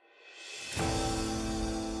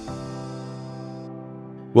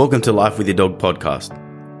Welcome to Life with Your Dog podcast.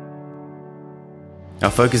 Our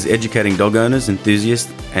focus is educating dog owners, enthusiasts,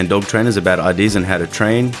 and dog trainers about ideas on how to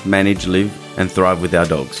train, manage, live, and thrive with our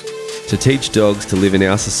dogs. To teach dogs to live in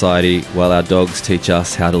our society while our dogs teach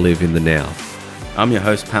us how to live in the now. I'm your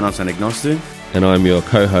host, Panos Anagnostou. And I'm your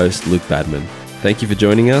co-host, Luke Badman. Thank you for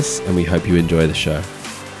joining us, and we hope you enjoy the show.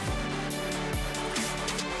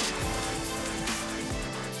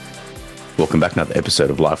 Welcome back to another episode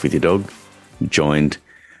of Life with Your Dog, joined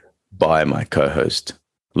by my co-host,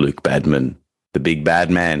 Luke Badman, the big bad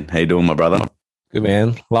man. How you doing, my brother? Good,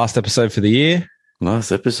 man. Last episode for the year.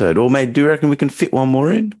 Last episode. Oh, mate, do you reckon we can fit one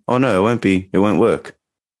more in? Oh, no, it won't be. It won't work.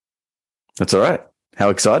 That's all right. How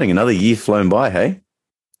exciting. Another year flown by, hey?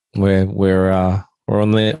 We're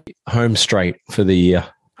on the home straight for the year.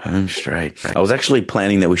 Home straight. I was actually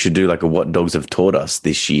planning that we should do like a what dogs have taught us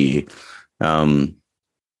this year.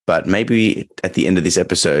 But maybe at the end of this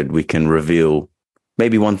episode, we can reveal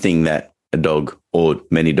maybe one thing that a dog or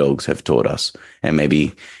many dogs have taught us, and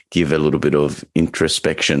maybe give a little bit of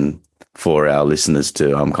introspection for our listeners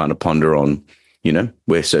to kind of ponder on, you know,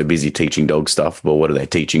 we're so busy teaching dog stuff, but what are they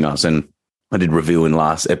teaching us? And I did reveal in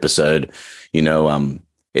last episode, you know,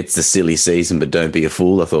 it's the silly season, but don't be a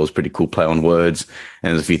fool. I thought it was a pretty cool play on words,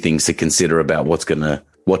 and there's a few things to consider about what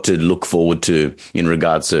to look forward to in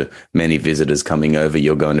regards to many visitors coming over.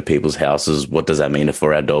 You're going to people's houses. What does that mean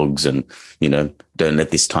for our dogs? And, you know, don't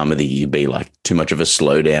let this time of the year be like too much of a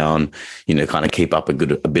slowdown, you know, kind of keep up a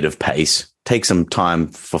bit of pace, take some time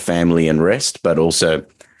for family and rest, but also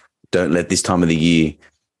don't let this time of the year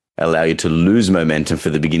allow you to lose momentum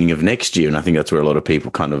for the beginning of next year. And I think that's where a lot of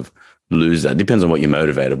people kind of lose that. Depends on what you're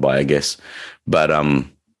motivated by, I guess. But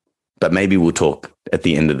maybe we'll talk at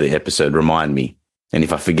the end of the episode. Remind me. And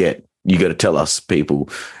if I forget, you got to tell us, people,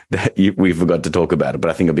 that we forgot to talk about it. But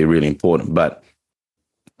I think it'll be really important. But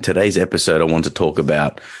today's episode, I want to talk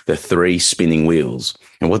about the 3 spinning wheels.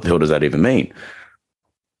 And what the hell does that even mean?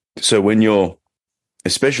 So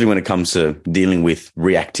especially when it comes to dealing with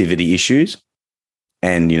reactivity issues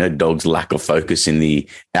and, you know, dogs' lack of focus in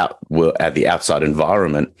at the outside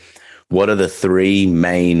environment, what are the 3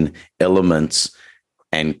 main elements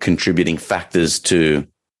and contributing factors to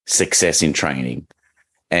success in training?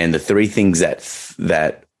 And the 3 things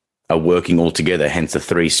that are working all together, hence the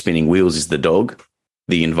 3 spinning wheels, is the dog,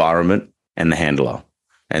 the environment, and the handler.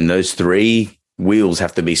 And those 3 wheels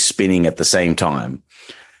have to be spinning at the same time.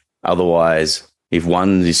 Otherwise, if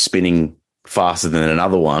one is spinning faster than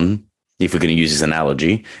another one, if we're going to use this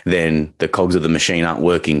analogy, then the cogs of the machine aren't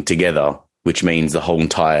working together, which means the whole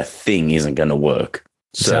entire thing isn't going to work.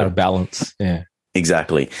 It's out of balance. Yeah,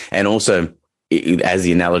 exactly. And also, as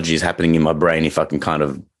the analogy is happening in my brain, if I can kind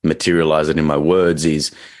of materialize it in my words, is,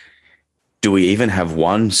 do we even have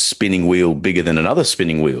one spinning wheel bigger than another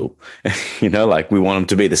spinning wheel? You know, like we want them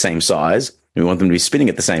to be the same size. We want them to be spinning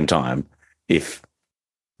at the same time. If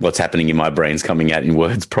what's happening in my brain's coming out in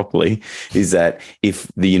words properly, is that if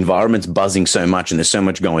the environment's buzzing so much and there's so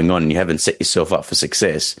much going on and you haven't set yourself up for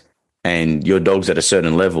success, and your dog's at a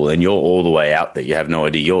certain level and you're all the way out there, you have no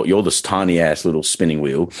idea. You're this tiny ass little spinning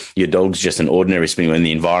wheel. Your dog's just an ordinary spinning wheel and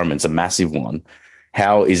the environment's a massive one.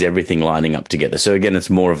 How is everything lining up together? So again, it's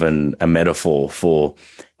more of a metaphor for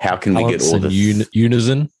how can we get all the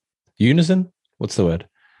unison? What's the word?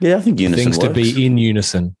 Yeah, I think unison things works. To be in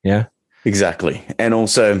unison. Yeah, exactly. And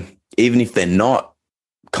also, even if they're not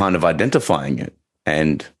kind of identifying it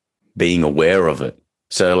and being aware of it.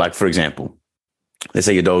 So like, for example, let's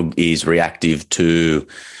say your dog is reactive to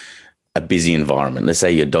a busy environment. Let's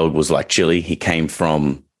say your dog was like Chili. He came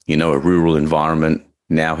from, you know, a rural environment.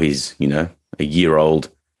 Now he's, you know, a year old.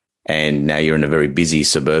 And now you're in a very busy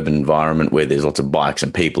suburban environment where there's lots of bikes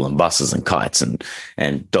and people and buses and kites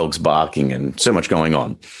and dogs barking and so much going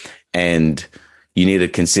on. And you need to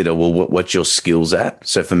consider, well, what's your skills at?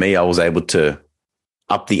 So for me, I was able to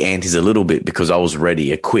up the antes a little bit because I was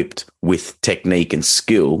ready, equipped with technique and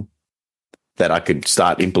skill that I could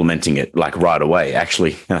start implementing it like right away.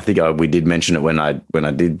 Actually, and I think we did mention it when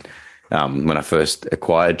I first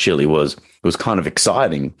acquired Chili. It was kind of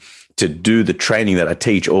exciting to do the training that I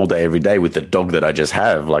teach all day, every day with the dog that I just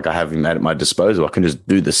have. Like I have him at my disposal. I can just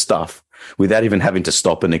do the stuff without even having to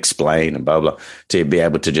stop and explain and blah, blah, to be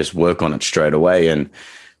able to just work on it straight away. And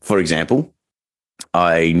for example,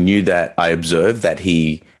 I observed that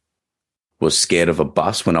he was scared of a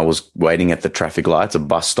bus when I was waiting at the traffic lights. A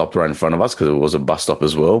bus stopped right in front of us because it was a bus stop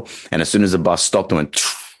as well. And as soon as the bus stopped and went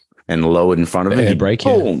and lowered in front of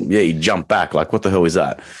him, he jumped back. Like, what the hell is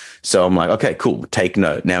that? So I'm like, okay, cool. Take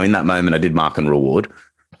note. Now, in that moment, I did mark and reward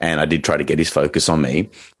and I did try to get his focus on me,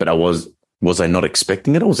 but I was Was I not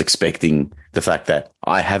expecting it? I was expecting the fact that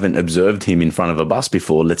I haven't observed him in front of a bus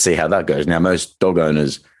before. Let's see how that goes. Now, most dog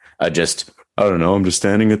owners are just, I don't know, I'm just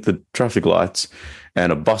standing at the traffic lights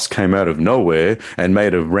and a bus came out of nowhere and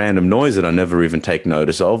made a random noise that I never even take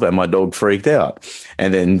notice of, and my dog freaked out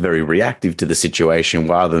and then very reactive to the situation.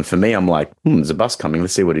 Rather than for me, I'm like, there's a bus coming.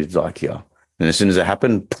 Let's see what he's like here. And as soon as it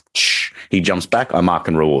happened, he jumps back, I mark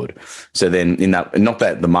and reward. So then in that, not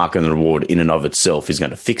that the mark and the reward in and of itself is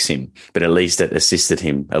going to fix him, but at least it assisted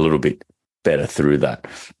him a little bit better through that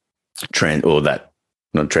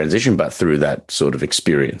not transition, but through that sort of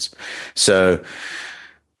experience. So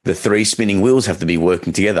the 3 spinning wheels have to be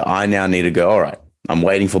working together. I now need to go, all right, I'm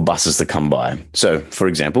waiting for buses to come by. So, for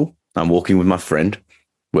example, I'm walking with my friend.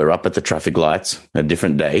 We're up at the traffic lights, a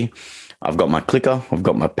different day. I've got my clicker. I've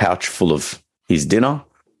got my pouch full of his dinner,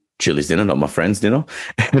 Chili's dinner, not my friend's dinner.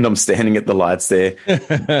 And I'm standing at the lights there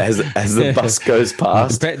as the bus goes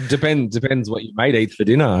past. Depends what your mate eats for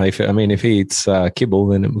dinner. If he eats kibble,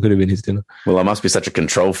 then it could have been his dinner. Well, I must be such a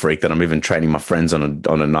control freak that I'm even training my friends on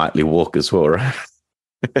a nightly walk as well, right?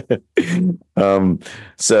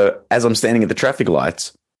 So as I'm standing at the traffic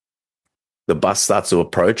lights, the bus starts to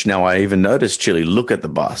approach. Now I even noticed Chili look at the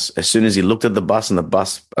bus. As soon as he looked at the bus and the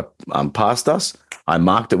bus passed us, I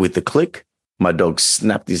marked it with the click. My dog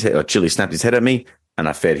Chili snapped his head at me, and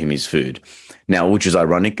I fed him his food. Now, which is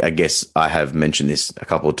ironic. I guess I have mentioned this a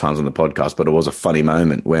couple of times on the podcast, but it was a funny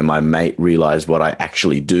moment where my mate realized what I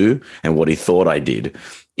actually do and what he thought I did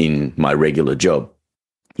in my regular job.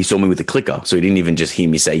 He saw me with the clicker, so he didn't even just hear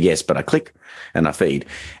me say yes, but I click and I feed.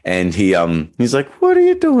 And he's like, "What are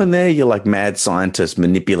you doing there? You're like mad scientist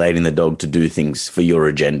manipulating the dog to do things for your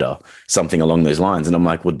agenda," something along those lines. And I'm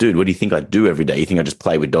like, "Well, dude, what do you think I do every day? You think I just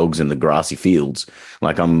play with dogs in the grassy fields?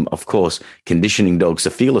 Like I'm, of course, conditioning dogs to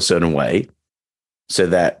feel a certain way so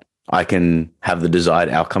that I can have the desired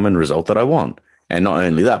outcome and result that I want. And not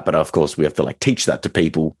only that, but of course, we have to like teach that to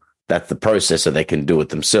people. That's the process so they can do it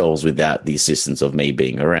themselves without the assistance of me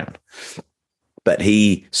being around." But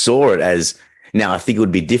he saw it as, now I think it would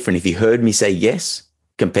be different if he heard me say yes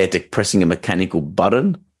compared to pressing a mechanical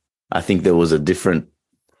button. I think there was a different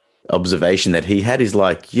observation that he had. Is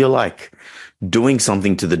like, you're like doing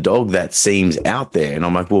something to the dog that seems out there. And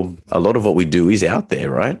I'm like, well, a lot of what we do is out there,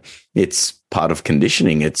 right? It's part of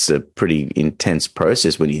conditioning. It's a pretty intense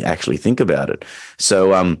process when you actually think about it.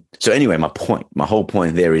 So anyway, my whole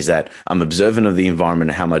point there is that I'm observant of the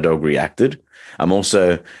environment and how my dog reacted. I'm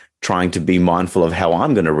also trying to be mindful of how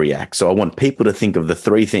I'm going to react. So I want people to think of the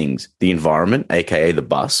 3 things: the environment, aka the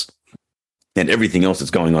bus, and everything else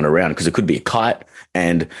that's going on around, because it could be a kite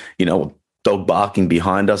and, a dog barking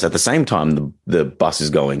behind us at the same time the bus is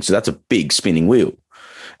going. So that's a big spinning wheel.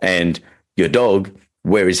 And your dog,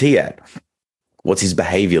 where is he at? What's his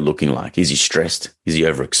behavior looking like? Is he stressed? Is he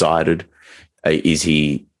overexcited? Is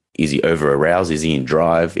he over aroused? Is he in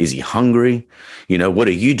drive? Is he hungry? What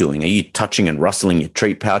are you doing? Are you touching and rustling your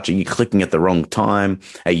treat pouch? Are you clicking at the wrong time?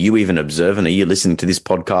 Are you even observant? Are you listening to this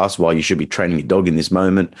podcast while you should be training your dog in this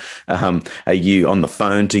moment? Are you on the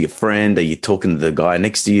phone to your friend? Are you talking to the guy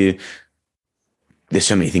next to you? There's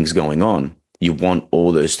so many things going on. You want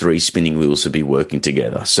all those 3 spinning wheels to be working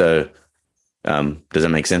together. So does that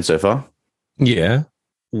make sense so far? Yeah.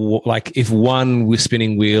 Like if one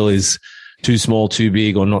spinning wheel is too small, too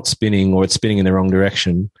big, or not spinning, or it's spinning in the wrong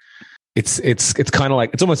direction, it's kind of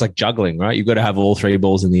like, it's almost like juggling, right? You've got to have all 3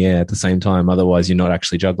 balls in the air at the same time. Otherwise, you're not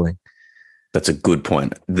actually juggling. That's a good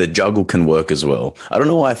point. The juggle can work as well. I don't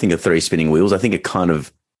know why I think of 3 spinning wheels. I think it kind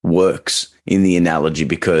of works in the analogy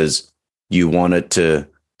because you want it to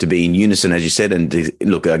be in unison, as you said. And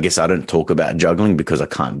look, I guess I don't talk about juggling because I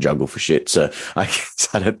can't juggle for shit. So I guess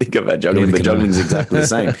I don't think about juggling, but juggling is exactly the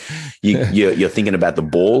same. You're thinking about the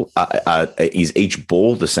ball. Is each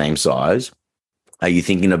ball the same size? Are you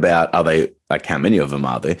thinking about, are they, like, how many of them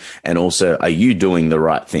are there? And also, are you doing the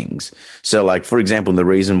right things? So, like, for example, the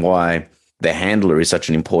reason why the handler is such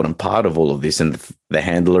an important part of all of this, and the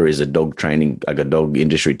handler is a dog training, like a dog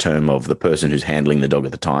industry term of the person who's handling the dog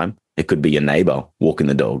at the time. It could be your neighbor walking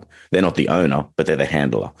the dog. They're not the owner, but they're the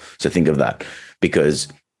handler. So think of that, because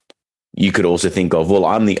you could also think of, well,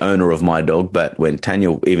 I'm the owner of my dog, but when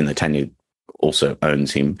Tanya, even though Tanya also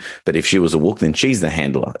owns him, but if she was a walk, then she's the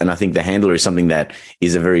handler. And I think the handler is something that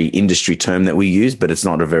is a very industry term that we use, but it's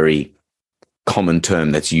not a very common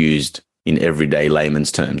term that's used in everyday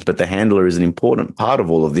layman's terms. But the handler is an important part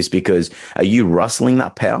of all of this, because are you rustling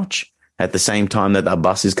that pouch at the same time that that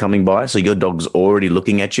bus is coming by? So your dog's already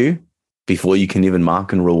looking at you before you can even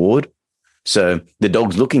mark and reward. So the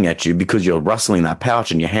dog's looking at you because you're rustling that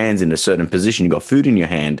pouch and your hand's in a certain position. You've got food in your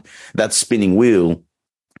hand. That spinning wheel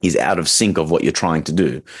is out of sync of what you're trying to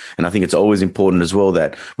do. And I think it's always important as well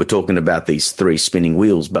that we're talking about these 3 spinning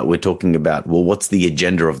wheels, but we're talking about, well, what's the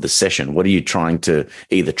agenda of the session? What are you trying to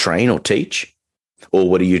either train or teach? Or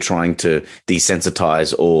what are you trying to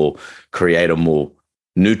desensitize or create a more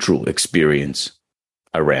neutral experience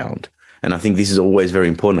around? And I think this is always very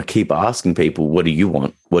important to keep asking people, what do you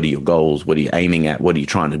want? What are your goals? What are you aiming at? What are you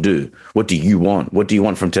trying to do? What do you want? What do you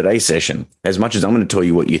want from today's session? As much as I'm going to tell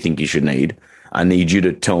you what you think you should need, I need you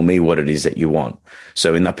to tell me what it is that you want.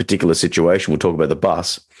 So in that particular situation, we'll talk about the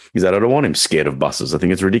bus, is that I don't want him scared of buses. I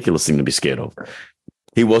think it's a ridiculous thing to be scared of.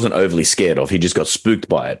 He wasn't overly scared of. He just got spooked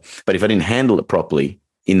by it. But if I didn't handle it properly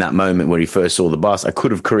in that moment where he first saw the bus, I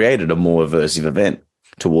could have created a more aversive event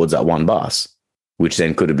towards that one bus, which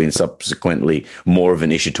then could have been subsequently more of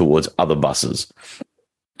an issue towards other buses.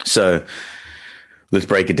 So let's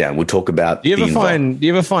break it down. We'll talk about. Do you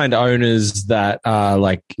ever find owners that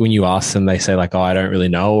like when you ask them, they say like, "Oh, I don't really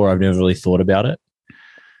know," or "I've never really thought about it."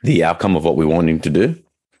 The outcome of what we want him to do.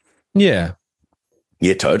 Yeah.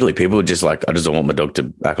 Yeah, totally. People are just like, I just don't want my dog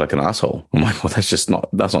to act like an asshole. I'm like, well, that's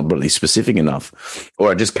not really specific enough. Or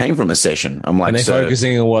I just came from a session. I'm like, and they're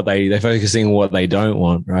focusing on what they don't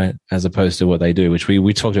want, right? As opposed to what they do, which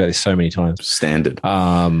we talked about this so many times. Standard.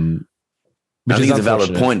 I think it's a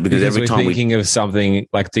valid point because every time thinking of something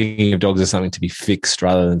like thinking of dogs as something to be fixed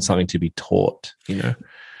rather than something to be taught, you know?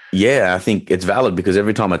 Yeah, I think it's valid because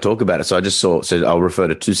every time I talk about it, so I'll refer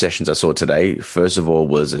to 2 sessions I saw today. First of all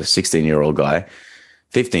was a 16-year-old guy,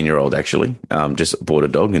 15-year-old actually, just bought a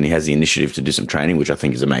dog and he has the initiative to do some training, which I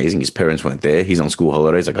think is amazing. His parents weren't there. He's on school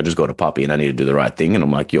holidays. Like, I just got a puppy and I need to do the right thing. And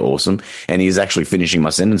I'm like, you're awesome. And he's actually finishing my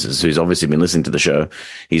sentences. So he's obviously been listening to the show.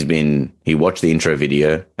 He watched the intro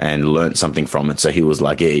video and learned something from it. So he was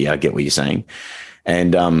like, yeah, I get what you're saying.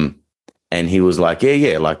 And he was like,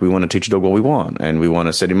 yeah, like we want to teach a dog what we want and we want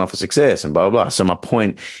to set him up for success and blah, blah, blah. So my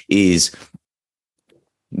point is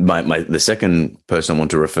the second person I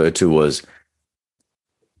want to refer to was,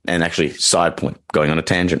 and actually side point, going on a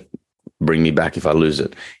tangent, bring me back if I lose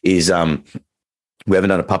it, is we haven't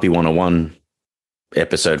done a Puppy 101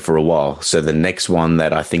 episode for a while. So the next one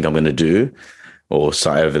that I think I'm going to do, or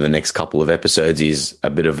so over the next couple of episodes, is a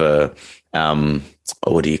bit of a,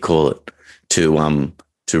 what do you call it?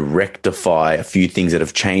 To rectify a few things that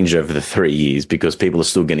have changed over the 3 years because people are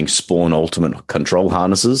still getting Spawn Ultimate control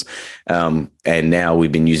harnesses. And now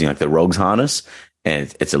we've been using like the Rogues harness.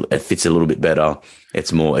 And it fits a little bit better.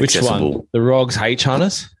 It's more accessible. Which one? The Rogues H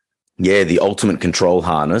harness? Yeah, the ultimate control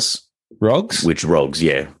harness. Rogues? Which Rogues,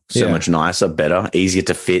 yeah. So much nicer, better, easier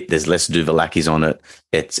to fit. There's less Duvalakis on it.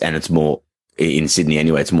 It's more, in Sydney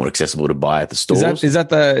anyway, it's more accessible to buy at the stores. Is that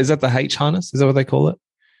the H harness? Is that what they call it?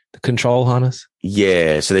 The control harness?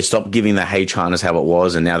 Yeah. So they stopped giving the H harness how it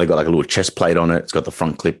was, and now they've got like a little chest plate on it. It's got the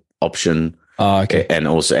front clip option. Oh, okay. And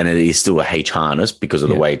it is still a H harness because of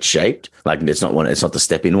the way it's shaped. Like it's not the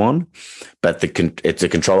step-in one, but it's a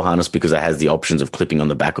control harness because it has the options of clipping on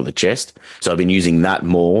the back of the chest. So I've been using that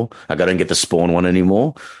more. Like I don't get the Spawn one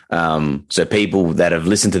anymore. So people that have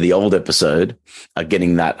listened to the old episode are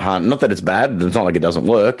getting that harness. Not that it's bad. It's not like it doesn't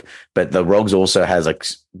work, but the Rogues also has like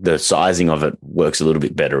the sizing of it works a little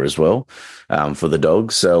bit better as well, for the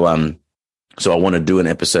dogs. So I want to do an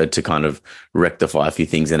episode to kind of rectify a few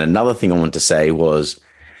things. And another thing I want to say was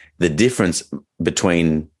the difference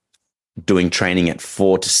between doing training at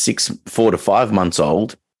 4 to 5 months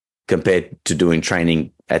old compared to doing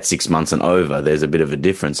training at 6 months and over. There's a bit of a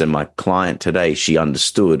difference. And my client today, she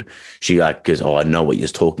understood. She goes, I know what you're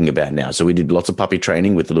talking about now. So we did lots of puppy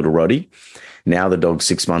training with the little Roddy. Now the dog's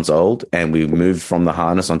 6 months old and we moved from the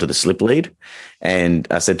harness onto the slip lead. And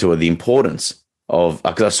I said to her the importance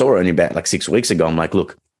because I saw her only about like 6 weeks ago. I'm like,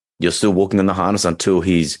 look, you're still walking on the harness until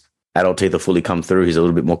his adult teeth are fully come through. He's a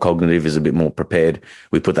little bit more cognitive. He's a bit more prepared.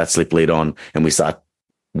 We put that slip lead on and we start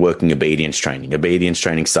working obedience training. Obedience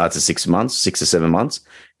training starts at 6 months, 6 to 7 months,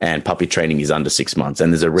 and puppy training is under 6 months.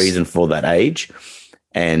 And there's a reason for that age.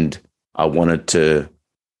 And I wanted to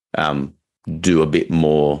do a bit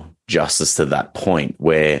more justice to that point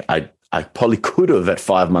where I probably could have at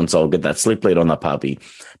 5 months old get that slip lead on the puppy,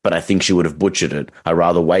 but I think she would have butchered it. I'd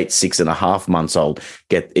rather wait 6.5 months old,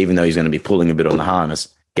 even though he's going to be pulling a bit on the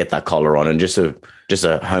harness, get that collar on and just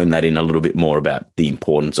to hone that in a little bit more about the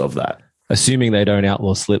importance of that. Assuming they don't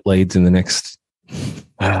outlaw slip leads in the next few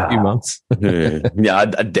months. Yeah, I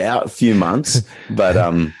doubt a few months,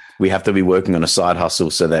 but we have to be working on a side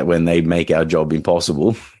hustle so that when they make our job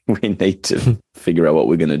impossible, we need to figure out what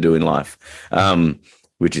we're going to do in life.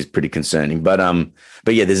 Which is pretty concerning. But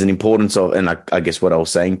yeah, there's an importance of, and I guess what I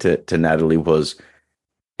was saying to Natalie was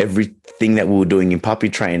everything that we were doing in puppy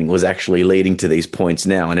training was actually leading to these points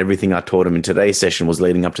now. And everything I taught him in today's session was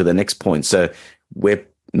leading up to the next point. So we're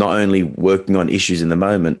not only working on issues in the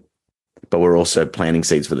moment, but we're also planting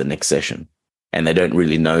seeds for the next session. And they don't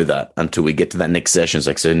really know that until we get to that next session. It's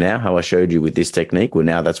like, so now how I showed you with this technique, well,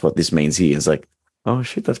 now that's what this means here. It's like, oh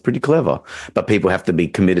shit, that's pretty clever. But people have to be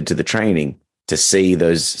committed to the training to see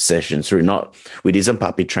those sessions through. Not, we did some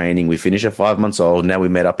puppy training, we finished at 5 months old, now we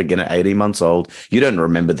met up again at 18 months old. You don't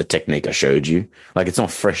remember the technique I showed you. Like, it's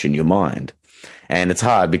not fresh in your mind. And it's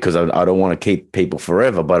hard because I don't want to keep people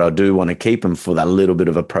forever, but I do want to keep them for that little bit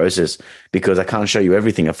of a process, because I can't show you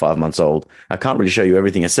everything at 5 months old. I can't really show you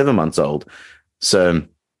everything at 7 months old. So,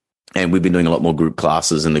 and we've been doing a lot more group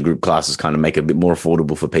classes, and the group classes kind of make it a bit more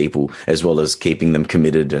affordable for people, as well as keeping them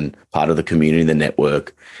committed and part of the community, the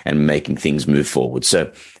network, and making things move forward.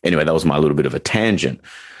 So anyway, that was my little bit of a tangent.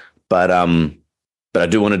 But I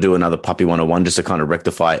do want to do another Puppy 101 just to kind of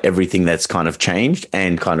rectify everything that's kind of changed,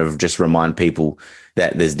 and kind of just remind people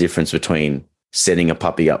that there's difference between setting a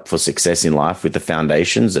puppy up for success in life with the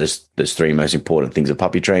foundations. There's three most important things of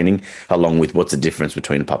puppy training, along with what's the difference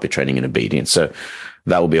between puppy training and obedience. So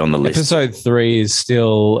that will be on the list. Episode 3 is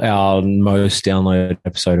still our most downloaded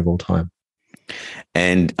episode of all time.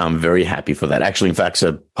 And I'm very happy for that. Actually, in fact,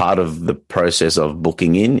 so part of the process of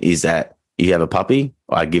booking in is that you have a puppy.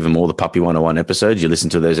 I give them all the Puppy 101 episodes. You listen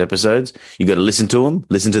to those episodes. You got to listen to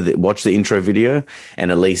them, watch the intro video, and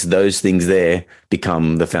at least those things there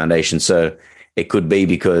become the foundation. So it could be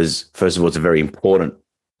because, first of all, it's a very important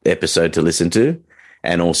episode to listen to,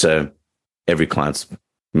 and also every client's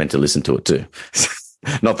meant to listen to it too.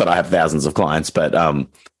 Not that I have thousands of clients, but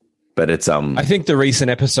it's I think the recent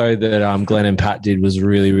episode that Glenn and Pat did was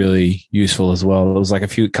really, really useful as well. It was like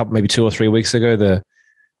maybe 2 or 3 weeks ago. It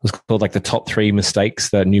was called like the top 3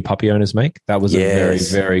 mistakes that new puppy owners make. That was a very,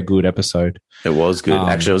 very good episode. It was good.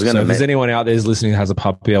 Actually, I was going to. So if there's anyone out there who's listening who has a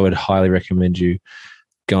puppy, I would highly recommend you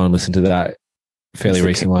go and listen to that fairly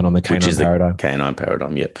recent one on the Canine Paradigm. Canine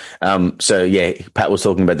Paradigm, yep. So yeah, Pat was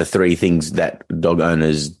talking about the 3 things that dog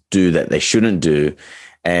owners do that they shouldn't do,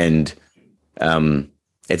 and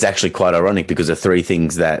it's actually quite ironic because the 3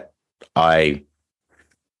 things that I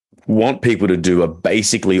want people to do are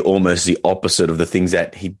basically almost the opposite of the things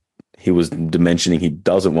that he was mentioning he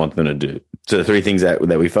doesn't want them to do. So the 3 things that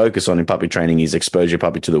we focus on in puppy training is expose your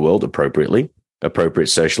puppy to the world appropriately, appropriate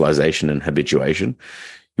socialization and habituation.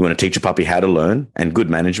 You want to teach a puppy how to learn, and good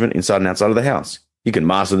management inside and outside of the house. You can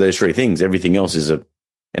master those 3 things. Everything else is an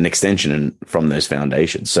extension from those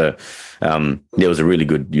foundations. So it was a really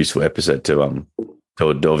good, useful episode to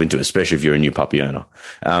delve into, especially if you're a new puppy owner.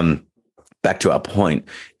 Back to our point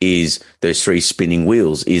is those 3 spinning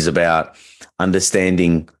wheels is about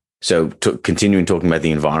understanding. So continuing talking about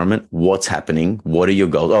the environment, what's happening, what are your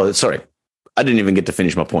goals? Oh, sorry. I didn't even get to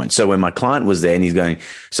finish my point. So when my client was there and he's going,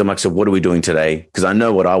 so Mike, so what are we doing today? Because I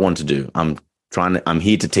know what I want to do. I'm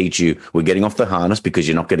here to teach you. We're getting off the harness because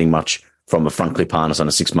you're not getting much from a front clip harness on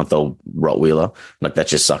a 6-month-old Rottweiler. Like, that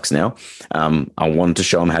just sucks now. I wanted to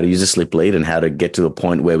show him how to use a slip lead and how to get to the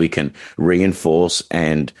point where we can reinforce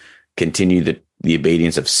and continue the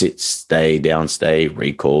obedience of sit, stay, down, stay,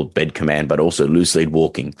 recall, bed command, but also loose lead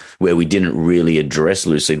walking, where we didn't really address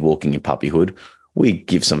loose lead walking in puppyhood. We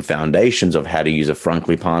give some foundations of how to use a front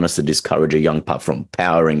clip harness to discourage a young pup from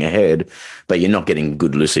powering ahead, but you're not getting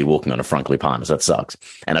good loose lead walking on a front clip harness. That sucks.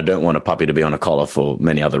 And I don't want a puppy to be on a collar for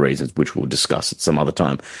many other reasons, which we'll discuss at some other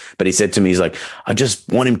time. But he said to me, he's like, I just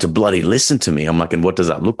want him to bloody listen to me. I'm like, and what does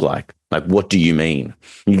that look like? Like, what do you mean?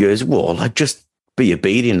 He goes, well, like, just be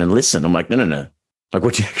obedient and listen. I'm like, no. Like,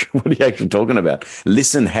 what are you actually talking about?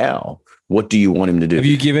 Listen how? What do you want him to do? Have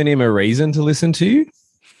you given him a reason to listen to you?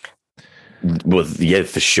 Well, yeah,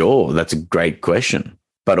 for sure. That's a great question.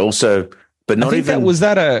 But also, but not even.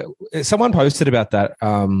 Someone posted about that.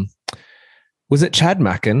 Was it Chad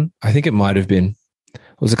Mackin? I think it might have been. It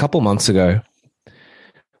was a couple months ago. It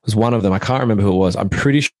was one of them. I can't remember who it was. I'm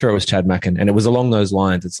pretty sure it was Chad Mackin. And it was along those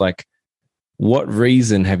lines. It's like, what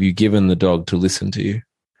reason have you given the dog to listen to you?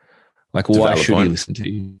 Like, why should he listen to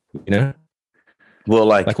you? You know? Well,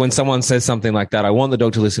 like when someone says something like that, I want the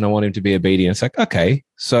dog to listen. I want him to be obedient. It's like, okay,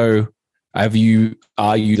 so are you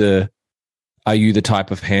the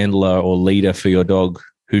type of handler or leader for your dog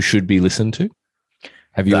who should be listened to?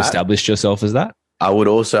 Have you established yourself as that? I would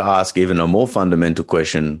also ask even a more fundamental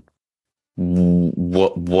question.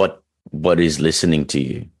 What is listening to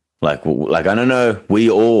you? Like, I don't know,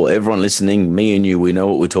 everyone listening, me and you, we know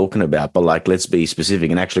what we're talking about, but like, let's be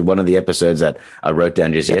specific. And actually one of the episodes that I wrote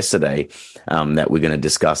down just yesterday, that we're going to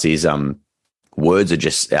discuss is, words are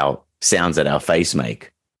just our sounds that our face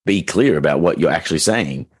make. Be clear about what you're actually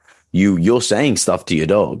saying. you're saying stuff to your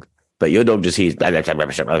dog, but your dog just hears blah, blah, blah, blah,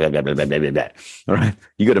 blah, blah, blah, blah, blah, blah, blah. All right.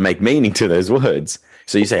 You got to make meaning to those words.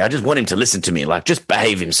 So you say, I just want him to listen to me, like just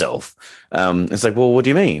behave himself. It's like, well, what do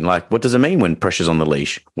you mean? Like, what does it mean when pressure's on the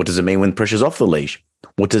leash? What does it mean when pressure's off the leash?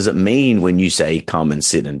 What does it mean when you say come and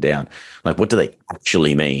sit and down? Like, what do they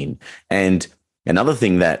actually mean? And another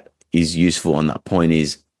thing that is useful on that point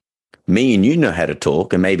is me and you know how to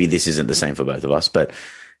talk, and maybe this isn't the same for both of us, but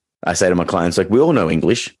I say to my clients, like, we all know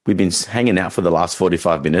English. We've been hanging out for the last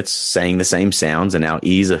 45 minutes, saying the same sounds, and our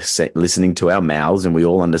ears are listening to our mouths, and we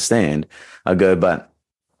all understand. I go, but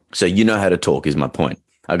so you know how to talk is my point.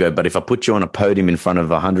 I go, but if I put you on a podium in front of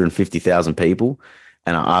 150,000 people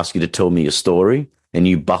and I ask you to tell me your story and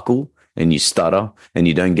you buckle and you stutter and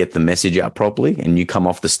you don't get the message out properly and you come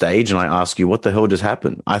off the stage and I ask you, what the hell just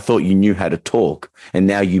happened? I thought you knew how to talk and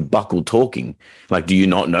now you buckle talking. Like, do you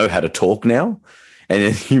not know how to talk now? And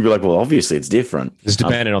then you'd be like, well, obviously it's different. It's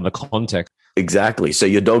dependent on the context. Exactly. So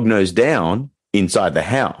your dog knows down inside the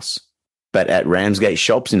house, but at Ramsgate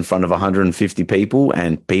shops in front of 150 people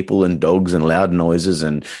and dogs and loud noises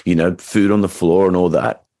and, you know, food on the floor and all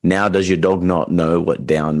that. Now, does your dog not know what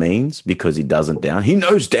down means because he doesn't down? He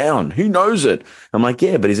knows down. He knows it. I'm like,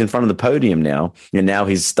 yeah, but he's in front of the podium now. And now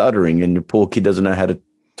he's stuttering and your poor kid doesn't know how to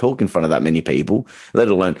talk in front of that many people, let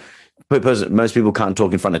alone most people can't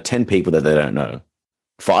talk in front of 10 people that they don't know.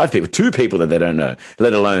 5 people, 2 people that they don't know,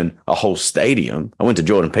 let alone a whole stadium. I went to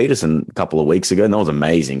Jordan Peterson a couple of weeks ago and that was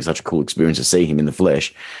amazing. Such a cool experience to see him in the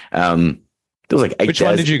flesh. There was like 8,000. Which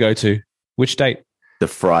one did you go to? Which date? The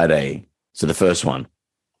Friday. So the first one.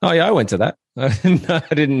 Oh yeah, I went to that. I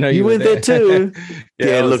didn't know you went there too.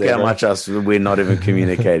 Yeah, look there, how much we're not even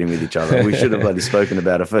communicating with each other. We should have bloody spoken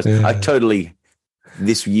about it first.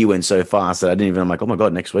 This year went so fast that I didn't even, I'm like, oh my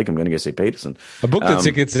God, next week I'm going to go see Peterson. I booked the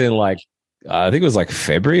tickets in like, I think it was like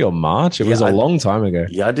February or March. It was a long time ago.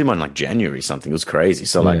 Yeah, I did mine like January something. It was crazy.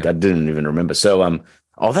 So like I didn't even remember. So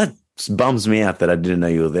that bums me out that I didn't know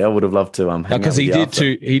you were there. I would have loved to hang out because he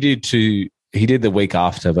did the week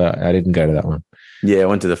after, but I didn't go to that one. Yeah, I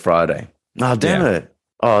went to the Friday. Oh, damn it.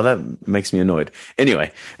 Oh, that makes me annoyed.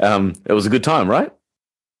 Anyway, it was a good time, right?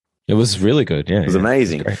 It was really good. Yeah. It was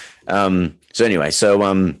amazing. So anyway,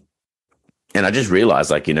 and I just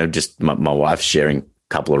realized, like, you know, just my wife sharing a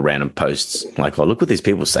couple of random posts, like, oh, look what these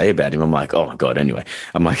people say about him. I'm like, oh my God. Anyway,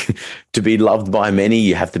 I'm like, to be loved by many,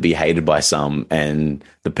 you have to be hated by some. And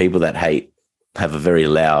the people that hate have a very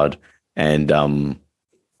loud and I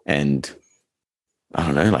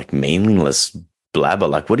don't know, like meaningless blabber.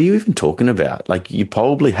 Like, what are you even talking about? Like, you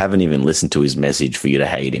probably haven't even listened to his message for you to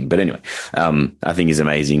hate him. But anyway, I think he's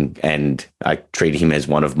amazing. And I treat him as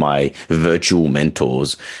one of my virtual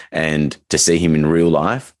mentors. And to see him in real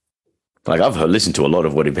life, like, I've listened to a lot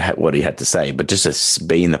of what he had to say, but just to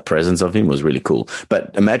be in the presence of him was really cool.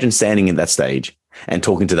 But imagine standing in that stage and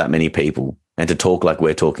talking to that many people and to talk like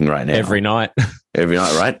we're talking right now. Every night,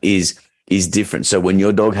 right? Is different. So when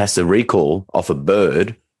your dog has to recall off a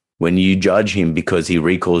bird, when you judge him because he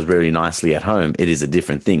recalls very nicely at home, it is a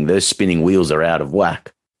different thing. Those spinning wheels are out of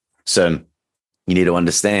whack. So you need to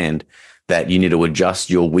understand that you need to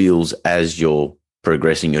adjust your wheels as you're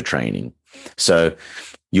progressing your training. So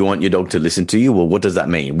you want your dog to listen to you. Well, what does that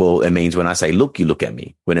mean? Well, it means when I say look, you look at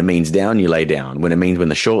me. When it means down, you lay down. When it means when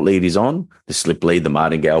the short lead is on, the slip lead, the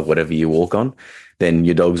martingale, whatever you walk on, then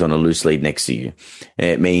your dog's on a loose lead next to you. And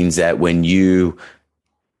it means that when you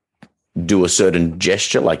do a certain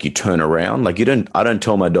gesture, like you turn around, like I don't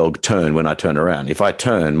tell my dog turn when I turn around. If I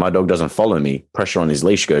turn, my dog doesn't follow me. Pressure on his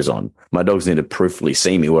leash goes on. My dogs need to proofly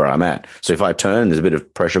see me where I'm at. So if I turn, there's a bit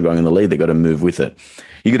of pressure going in the lead. They got to move with it.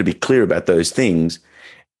 You got to be clear about those things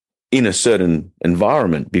in a certain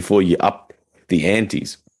environment before you up the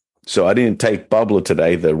antes. So I didn't take Bubbler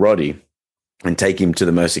today, the Roddy, and take him to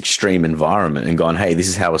the most extreme environment and gone, hey, this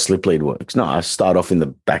is how a slip lead works. No, I start off in the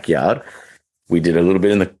backyard. We did a little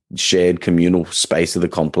bit in the shared communal space of the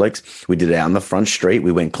complex. We did it out on the front street.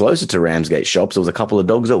 We went closer to Ramsgate shops. There was a couple of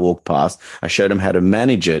dogs that walked past. I showed them how to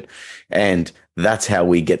manage it. And that's how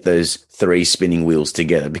we get those 3 spinning wheels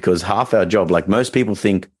together, because half our job, like most people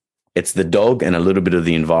think it's the dog and a little bit of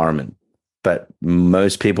the environment, but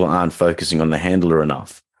most people aren't focusing on the handler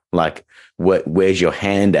enough. Like, where's your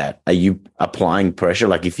hand at? Are you applying pressure?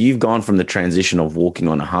 Like, if you've gone from the transition of walking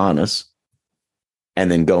on a harness and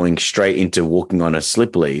then going straight into walking on a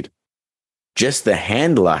slip lead, just the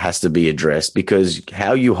handler has to be addressed, because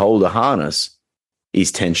how you hold a harness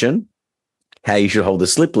is tension. How you should hold a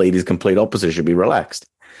slip lead is complete opposite, should be relaxed.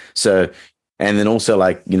 So, and then also,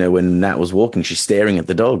 like, you know, when Nat was walking, she's staring at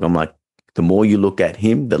the dog. I'm like, the more you look at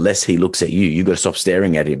him, the less he looks at you. You got to stop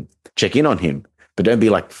staring at him. Check in on him. but don't be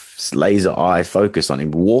like laser eye focused on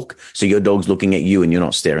him. Walk so your dog's looking at you and you're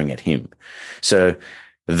not staring at him. So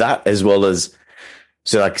that, as well as,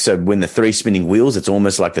 so when the 3 spinning wheels, it's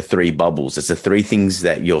almost like the 3 bubbles. It's the 3 things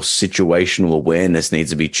that your situational awareness needs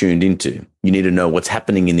to be tuned into. You need to know what's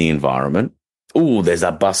happening in the environment. Oh, there's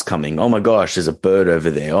that bus coming. Oh my gosh, there's a bird over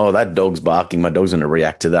there. Oh, that dog's barking. My dog's going to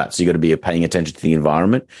react to that. So you got to be paying attention to the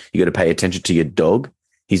environment. You got to pay attention to your dog,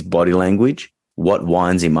 his body language, what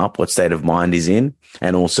winds him up, what state of mind he's in,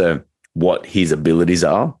 and also what his abilities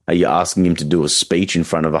are. Are you asking him to do a speech in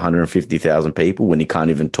front of 150,000 people when he can't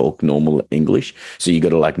even talk normal English? So you got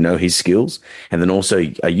to like know his skills. And then also,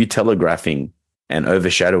 are you telegraphing and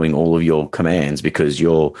overshadowing all of your commands because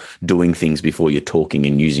you're doing things before you're talking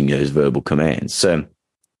and using those verbal commands? So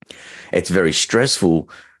it's very stressful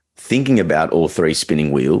thinking about all 3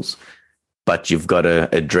 spinning wheels, but you've got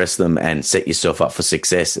to address them and set yourself up for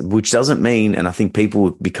success, which doesn't mean, and I think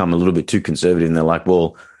people become a little bit too conservative and they're like,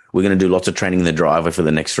 well, we're going to do lots of training in the driver for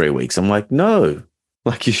the next 3 weeks. I'm like, no,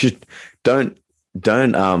 like you should don't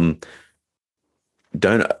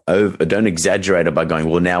exaggerate it by going,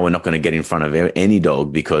 well, now we're not going to get in front of any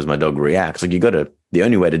dog because my dog reacts. Like the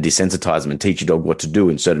only way to desensitize them and teach your dog what to do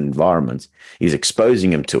in certain environments is exposing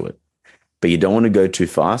them to it. But you don't want to go too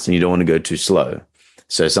fast and you don't want to go too slow.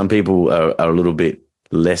 So some people are a little bit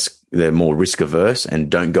less, they're more risk averse and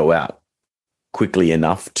don't go out quickly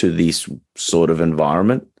enough to this sort of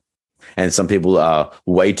environment. And some people are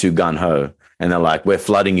way too gung-ho and they're like, we're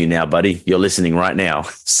flooding you now, buddy. You're listening right now.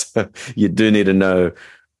 So you do need to know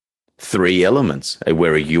 3 elements.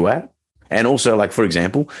 Where are you at? And also, like, for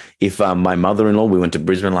example, if my mother-in-law, we went to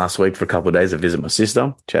Brisbane last week for a couple of days to visit my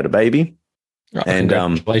sister. She had a baby. Oh, and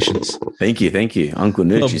congratulations. Thank you. Uncle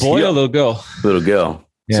Nooch. Little boy or little girl? Little girl.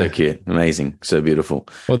 Yeah. So cute. Amazing. So beautiful.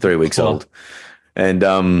 3 weeks old. And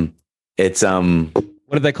it's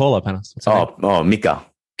what did they call her, Panos? Mika.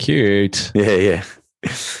 Cute. Yeah.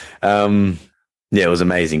 Yeah, it was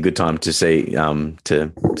amazing. Good time to see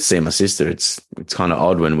my sister. It's kind of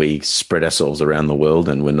odd when we spread ourselves around the world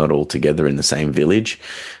and we're not all together in the same village.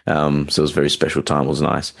 So it was a very special time. It was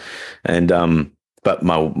nice. And but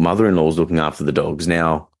my mother-in-law was looking after the dogs.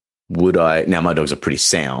 Now my dogs are pretty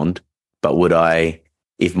sound, but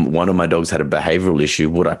if one of my dogs had a behavioral issue,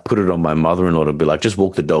 would I put it on my mother-in-law to be like, just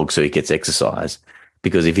walk the dog so he gets exercise?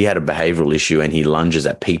 Because if he had a behavioral issue and he lunges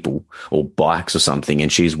at people or bikes or something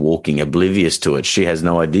and she's walking oblivious to it, she has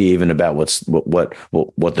no idea even about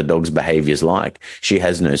what the dog's behavior is like. She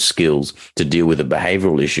has no skills to deal with a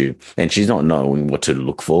behavioral issue and she's not knowing what to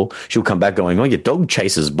look for. She'll come back going, oh, your dog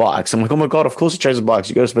chases bikes. I'm like, oh my God, of course it chases bikes.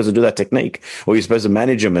 You're supposed to do that technique, or you're supposed to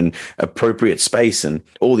manage them in appropriate space and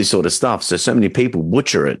all this sort of stuff. So many people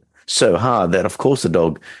butcher it so hard that of course the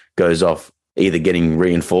dog goes off either getting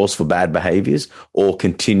reinforced for bad behaviors or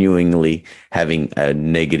continually having a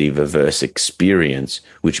negative averse experience,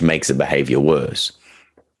 which makes the behavior worse.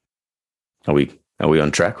 Are we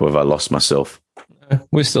on track, or have I lost myself?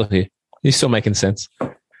 We're still here. You're still making sense.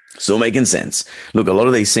 Still making sense. Look, a lot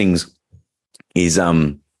of these things is a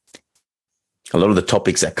lot of the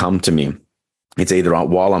topics that come to me, it's either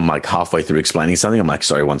while I'm like halfway through explaining something, I'm like,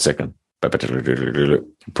 sorry, 1 second. Put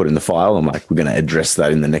in the file. I'm like, we're going to address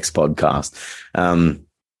that in the next podcast. And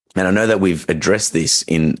I know that we've addressed this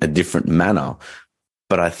in a different manner,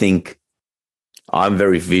 but I think I'm a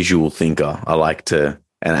very visual thinker. I like to,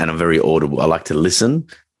 and I'm very audible. I like to listen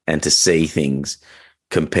and to see things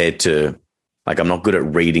compared to, like, I'm not good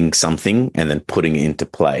at reading something and then putting it into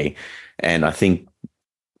play. And I think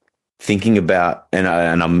thinking about, and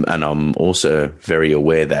I'm also very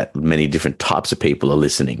aware that many different types of people are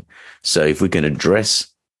listening. So if we can address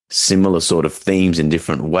similar sort of themes in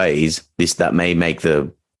different ways, that may make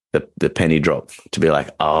the penny drop to be like,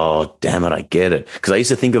 oh, damn it, I get it. Because I used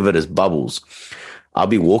to think of it as bubbles. I'll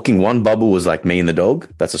be walking. One bubble was like me and the dog.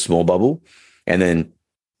 That's a small bubble. And then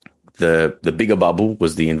the bigger bubble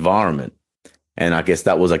was the environment. And I guess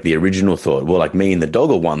that was like the original thought. Well, like me and the dog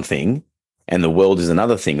are one thing, and the world is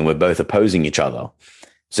another thing, and we're both opposing each other.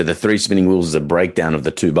 So the 3 spinning wheels is a breakdown of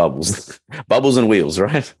the 2 bubbles, bubbles and wheels,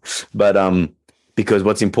 right? But because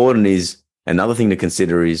what's important is, another thing to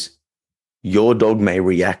consider is, your dog may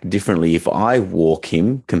react differently if I walk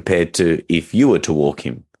him compared to if you were to walk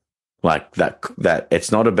him. Like that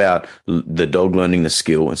it's not about the dog learning the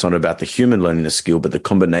skill. It's not about the human learning the skill, but the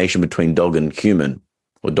combination between dog and human,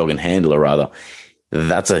 or dog and handler rather.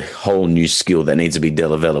 That's a whole new skill that needs to be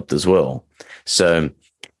developed as well. So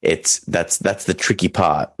that's the tricky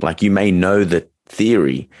part. Like, you may know the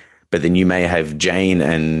theory, but then you may have Jane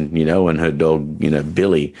and her dog,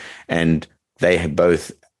 Billy, and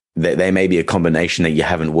they may be a combination that you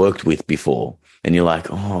haven't worked with before. And you're like,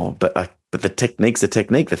 oh, but but the technique's the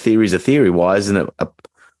technique. The theory's a theory. Why isn't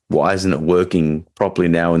it working properly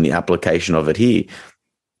now in the application of it here?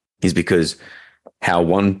 Is because how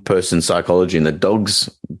one person's psychology and the dog's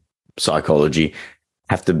psychology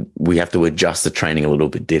we have to adjust the training a little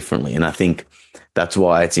bit differently. And I think that's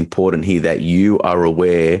why it's important here that you are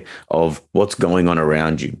aware of what's going on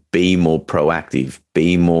around you. Be more proactive,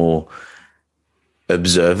 be more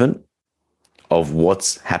observant of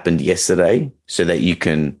what's happened yesterday so that you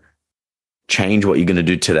can change what you're going to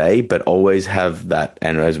do today, but always have that.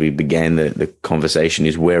 And as we began the conversation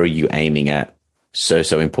is, where are you aiming at? So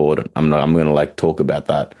important. I'm going to talk about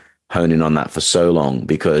that, hone in on that for so long,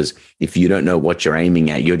 because if you don't know what you're aiming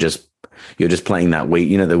at, you're just playing that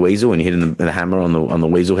the weasel, and you're hitting the hammer on the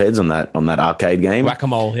weasel heads on that arcade game.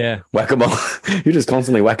 Whack-a-mole, yeah. Whack-a-mole. You're just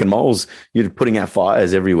constantly whacking moles. You're putting out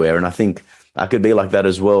fires everywhere. And I think I could be like that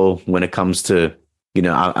as well when it comes to,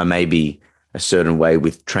 I may be a certain way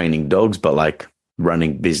with training dogs, but like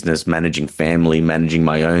running business, managing family, managing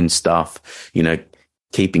my own stuff,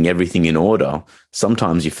 keeping everything in order.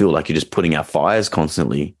 Sometimes you feel like you're just putting out fires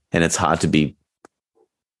constantly, and it's hard to be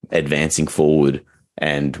advancing forward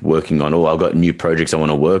and working on, I've got new projects I want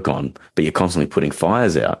to work on, but you're constantly putting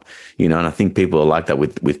fires out, and I think people are like that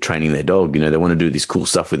with training their dog. They want to do this cool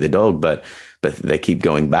stuff with their dog, but they keep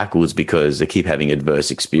going backwards because they keep having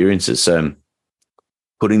adverse experiences. So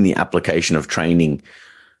putting the application of training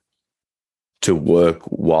to work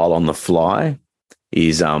while on the fly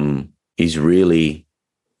is really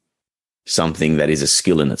something that is a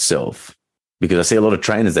skill in itself. Because I see a lot of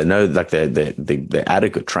trainers that know, like, they're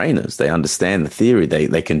adequate trainers. They understand the theory.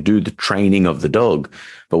 They can do the training of the dog.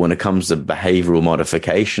 But when it comes to behavioral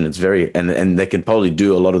modification, it's and they can probably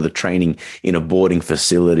do a lot of the training in a boarding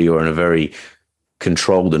facility or in a very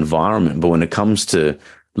controlled environment. But when it comes to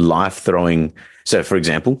life throwing, so for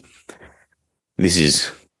example, this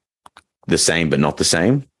is the same but not the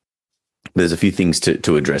same. There's a few things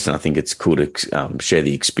to address, and I think it's cool to share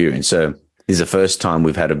the experience. So this is the first time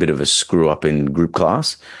we've had a bit of a screw up in group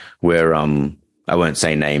class where I won't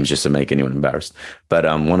say names just to make anyone embarrassed, but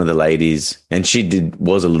one of the ladies, and she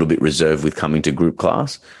was a little bit reserved with coming to group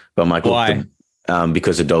class, but I'm like, why?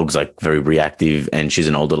 Because the dog's like very reactive, and she's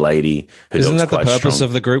an older lady. Isn't that the purpose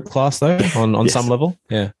of the group class though? On yes. Some level,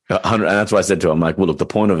 yeah. And that's why I said to her, I'm like, well, look, the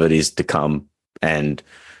point of it is to come and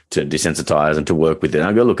to desensitize and to work with it. And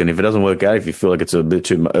I go, look, and if it doesn't work out, if you feel like it's a bit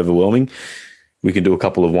too overwhelming, we can do a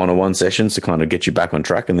couple of one-on-one sessions to kind of get you back on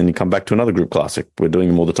track, and then you come back to another group class. We're doing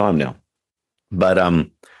them all the time now. But now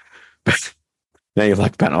you're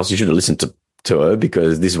like, Panos, you should have listened to her,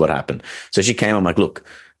 because this is what happened. So she came. I'm like, look,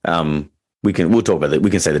 we'll talk about it. We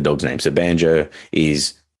can say the dog's name. So Banjo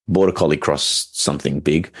is Border Collie cross something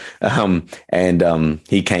big. And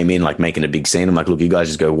he came in like making a big scene. I'm like, look, you guys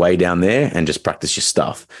just go way down there and just practice your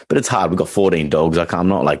stuff. But it's hard. We've got 14 dogs. I'm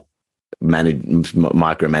not like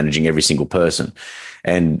micromanaging every single person.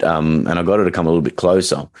 And I got her to come a little bit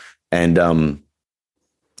closer. And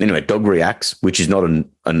anyway, dog reacts, which is not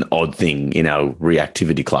an odd thing in our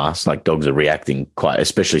reactivity class. Like, dogs are reacting quite,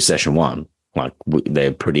 especially session one. Like,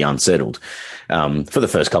 they're pretty unsettled for the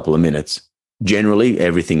first couple of minutes. Generally,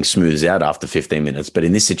 everything smooths out after 15 minutes. But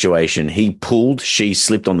in this situation, he pulled, she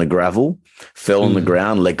slipped on the gravel, fell on the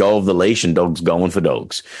ground, let go of the leash, and dog's going for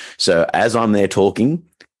dogs. So as I'm there talking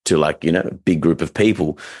to a big group of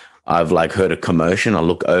people, I've like heard a commotion. I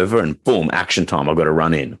look over and boom, action time. I've got to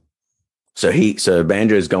run in. So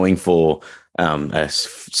Banjo is going for a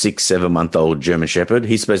 6-7 month old German Shepherd.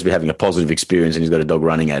 He's supposed to be having a positive experience, and he's got a dog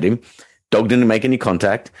running at him. Dog didn't make any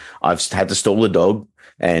contact. I've had to stall the dog,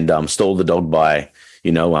 and stall the dog by,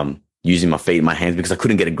 using my feet and my hands, because I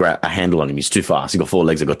couldn't get a handle on him. He's too fast. He got 4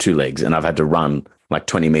 legs. I got 2 legs, and I've had to run like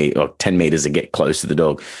 10 meters to get close to the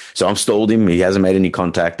dog. So I've stalled him. He hasn't made any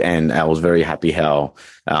contact, and I was very happy how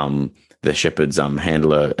the Shepherd's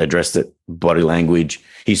handler addressed it. Body language.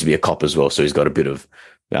 He used to be a cop as well, so he's got a bit of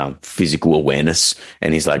physical awareness,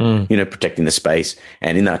 and he's like, protecting the space.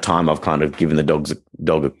 And in that time, I've kind of given the dog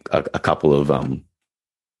a couple of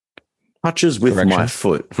touches with my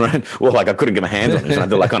foot, right? Well, like I couldn't get my hand on him, so I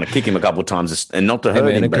had to like kind of kick him a couple of times, and not to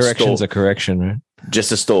hurt him. And a correction's a correction, right? Just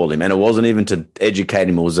to stall him. And it wasn't even to educate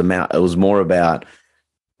him. It was more about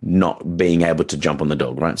not being able to jump on the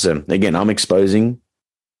dog, right? So again, I'm exposing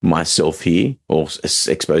myself here, or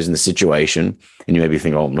exposing the situation. And you maybe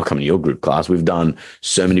think, oh, I'm not coming to your group class. We've done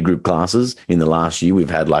so many group classes in the last year. We've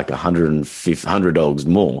had like 100 dogs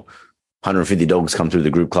more. 150 dogs come through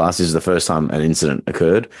the group class. This is the first time an incident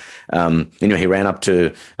occurred. Anyway, he ran up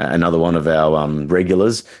to another one of our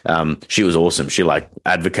regulars. She was awesome. She like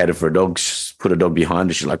advocated for a dog, put a dog behind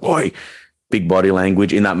her. She's like, boy, big body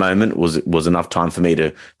language in that moment was enough time for me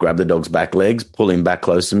to grab the dog's back legs, pull him back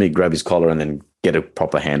close to me, grab his collar, and then get a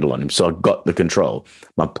proper handle on him. So I got the control.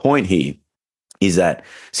 My point here is that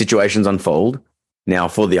situations unfold. Now,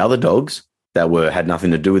 for the other dogs that had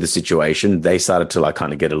nothing to do with the situation, they started to like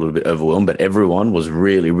kind of get a little bit overwhelmed, but everyone was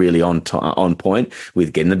really, really on point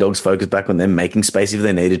with getting the dogs focused back on them, making space if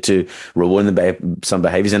they needed to, rewarding some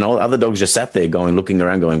behaviors, and all other dogs just sat there looking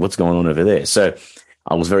around going, what's going on over there? So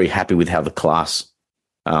I was very happy with how the class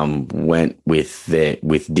went with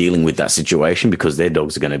dealing with that situation, because their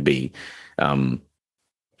dogs are going to be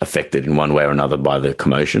affected in one way or another by the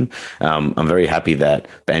commotion. I'm very happy that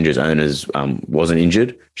Banjo's owners wasn't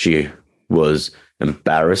injured. She was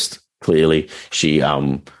embarrassed. Clearly, she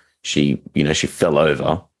fell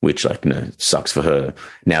over, which sucks for her.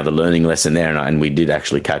 Now the learning lesson there, and we did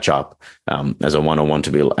actually catch up as a one-on-one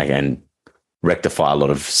to be and rectify a lot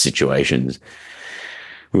of situations.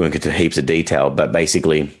 We won't get to heaps of detail, but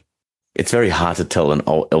basically, it's very hard to tell an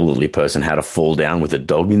elderly person how to fall down with a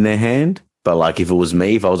dog in their hand. But like if it was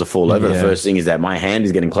me, if I was to fall over, the first thing is that my hand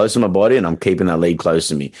is getting close to my body and I'm keeping that lead close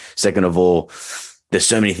to me. Second of all, there's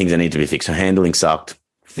so many things that need to be fixed. So handling sucked.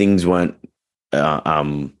 Things weren't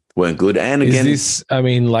good. And again,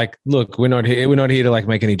 look, we're not here to like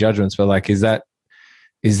make any judgments, but like, is that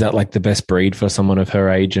like the best breed for someone of her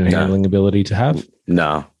age and handling ability to have?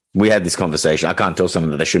 No. We had this conversation. I can't tell someone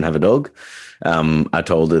that they shouldn't have a dog. I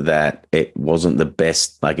told her that it wasn't the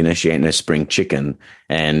best, she ain't no spring chicken,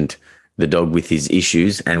 and the dog with his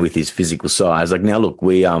issues and with his physical size. Like now, look,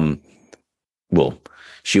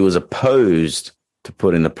 she was opposed to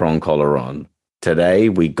putting the prong collar on. Today,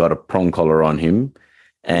 we got a prong collar on him,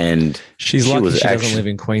 and she's lucky she doesn't live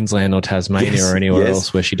in Queensland or Tasmania or anywhere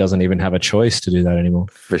else where she doesn't even have a choice to do that anymore.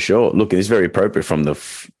 For sure. Look, it's very appropriate from the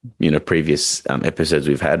previous episodes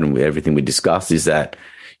we've had, and everything we discussed is that,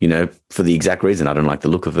 for the exact reason, I don't like the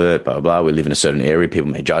look of her, blah, blah, blah. We live in a certain area.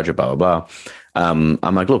 People may judge her, blah, blah, blah.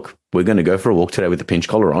 I'm like, look, we're going to go for a walk today with the pinch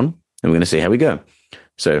collar on, and we're going to see how we go.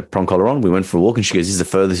 So prong collar on, we went for a walk, and she goes, this is the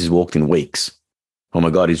furthest he's walked in weeks. Oh my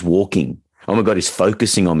God, he's walking. Oh my God, he's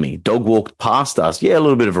focusing on me. Dog walked past us. Yeah, a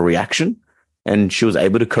little bit of a reaction. And she was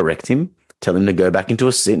able to correct him, tell him to go back into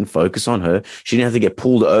a sit and focus on her. She didn't have to get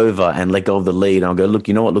pulled over and let go of the lead. And I'll go, look,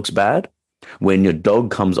 you know what looks bad? When your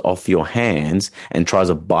dog comes off your hands and tries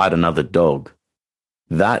to bite another dog.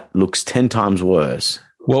 That looks 10 times worse.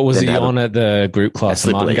 What was he on at the group class?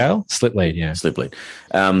 Slip lead. Slip lead, yeah. Slip lead.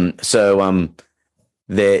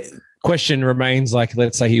 The question remains, like,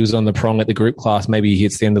 let's say he was on the prong at the group class, maybe he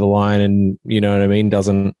hits the end of the line and, you know what I mean,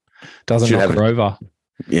 doesn't knock her over.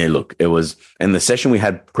 Yeah, look, it was in the session we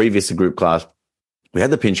had previous to group class, we had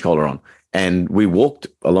the pinch collar on and we walked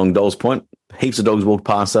along Dole's Point. Heaps of dogs walked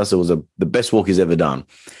past us. It was the best walk he's ever done.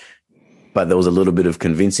 But there was a little bit of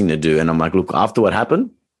convincing to do. And I'm like, look, after what happened,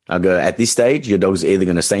 I'll go, at this stage, your dog's either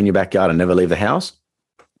going to stay in your backyard and never leave the house.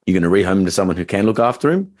 You're going to rehome him to someone who can look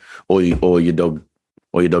after him, or your dog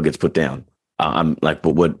gets put down. I'm like,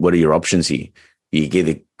 but what are your options here? You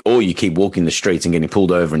keep walking the streets and getting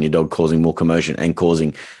pulled over, and your dog causing more commotion and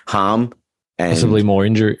causing harm, and possibly more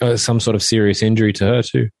injury, some sort of serious injury to her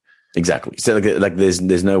too. Exactly. So like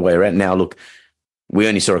there's no way around. Now, look, we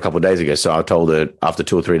only saw her a couple of days ago, so I told her after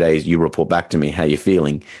 2 or 3 days, you report back to me how you're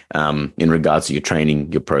feeling in regards to your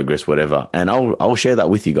training, your progress, whatever, and I'll share that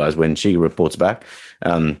with you guys when she reports back.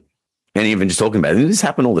 And even just talking about it, this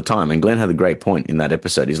happen all the time. And Glenn had a great point in that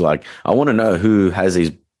episode. He's like, I want to know who has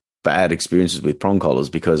these bad experiences with prong collars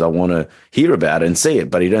because I want to hear about it and see it,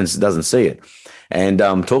 but he doesn't see it. And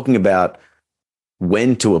talking about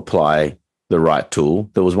when to apply the right tool,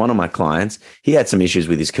 there was one of my clients, he had some issues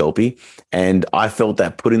with his Kelpie, and I felt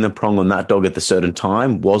that putting the prong on that dog at the certain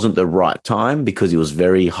time wasn't the right time because he was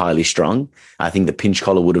very highly strung. I think the pinch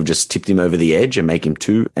collar would have just tipped him over the edge and make him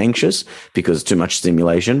too anxious because too much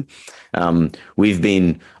stimulation. We've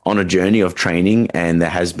been on a journey of training, and there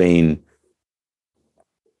has been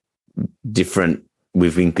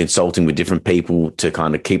we've been consulting with different people to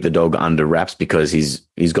kind of keep the dog under wraps because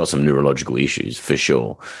he's got some neurological issues for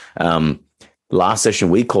sure. Last session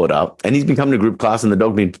we caught up, and he's been coming to group class and the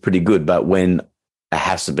dog been pretty good, but when it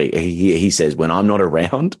has to be, he says, when I'm not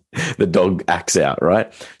around, the dog acts out,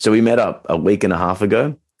 right? So we met up a week and a half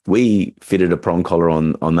ago. We fitted a prong collar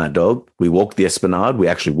on that dog. We walked the Esplanade. We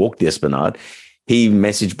actually walked the Esplanade. He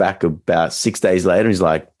messaged back about 6 days later. He's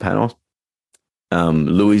like, Panos,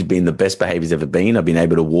 Louis been the best behavior he's ever been. I've been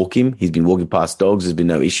able to walk him. He's been walking past dogs. There's been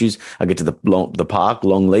no issues. I get to the park,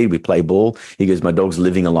 long lead. We play ball. He goes, my dog's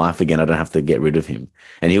living a life again. I don't have to get rid of him.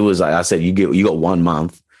 And he was like, I said, you got 1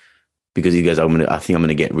 month, because he goes, I think I'm going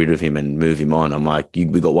to get rid of him and move him on. I'm like, we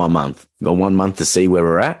got 1 month. We got 1 month to see where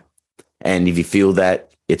we're at. And if you feel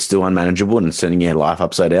that it's still unmanageable and it's turning your life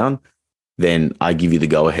upside down, then I give you the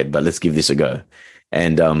go ahead, but let's give this a go.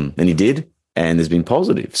 And he did, and there's been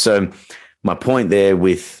positive. So my point there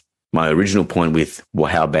with my original point with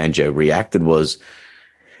how Banjo reacted was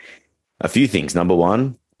a few things. Number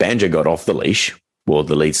one, Banjo got off the leash. Well,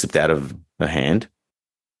 the lead slipped out of her hand.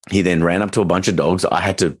 He then ran up to a bunch of dogs. I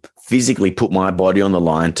had to physically put my body on the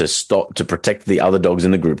line to protect the other dogs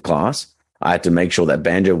in the group class. I had to make sure that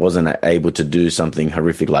Banjo wasn't able to do something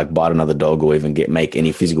horrific like bite another dog or even make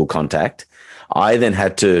any physical contact. I then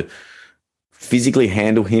had to physically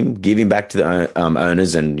handle him, give him back to the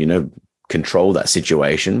owners and, control that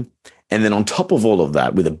situation. And then on top of all of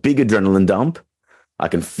that, with a big adrenaline dump, I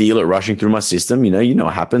can feel it rushing through my system. You know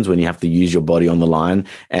what happens when you have to use your body on the line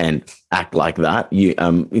and act like that.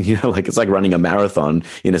 Like it's like running a marathon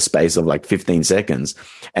in a space of like 15 seconds.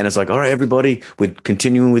 And it's like, all right, everybody, we're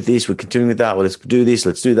continuing with this. We're continuing with that. Well, let's do this.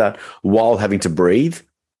 Let's do that, while having to breathe,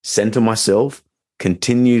 center myself,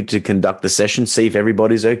 continue to conduct the session, see if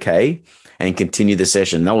everybody's okay, and continue the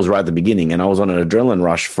session. That was right at the beginning. And I was on an adrenaline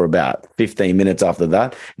rush for about 15 minutes after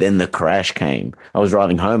that. Then the crash came. I was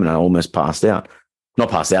driving home and I almost passed out. Not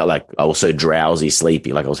passed out, like I was so drowsy,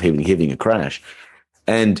 sleepy, like I was having a crash.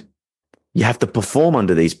 And you have to perform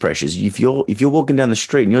under these pressures. If you're walking down the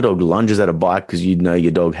street and your dog lunges at a bike because you know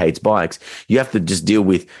your dog hates bikes, you have to just deal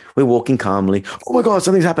with, we're walking calmly. Oh my God,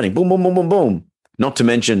 something's happening. Boom, boom, boom, boom, boom. Not to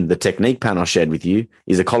mention the technique Pan I shared with you.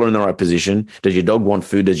 Is the collar in the right position? Does your dog want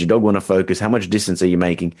food? Does your dog want to focus? How much distance are you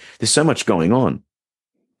making? There's so much going on.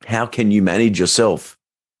 How can you manage yourself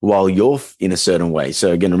while you're in a certain way?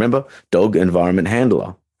 So again, remember, dog environment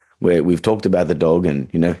handler, where we've talked about the dog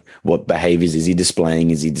and, what behaviors is he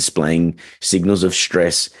displaying? Is he displaying signals of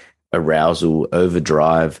stress, arousal,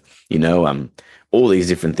 overdrive, all these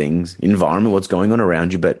different things, environment, what's going on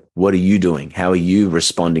around you, but what are you doing? How are you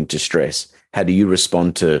responding to stress? How do you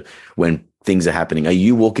respond to when things are happening? Are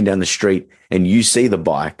you walking down the street and you see the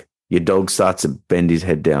bike, your dog starts to bend his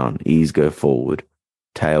head down, ears go forward,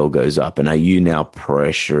 tail goes up, and are you now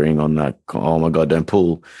pressuring on that? Oh my God, don't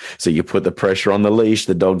pull. So you put the pressure on the leash,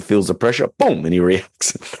 the dog feels the pressure, boom, and he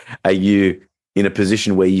reacts. Are you in a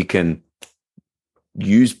position where you can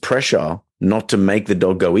use pressure not to make the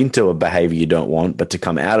dog go into a behavior you don't want, but to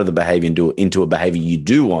come out of the behavior and do it into a behavior you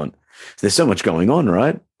do want? So there's so much going on,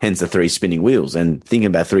 right? Hence the 3 spinning wheels. And thinking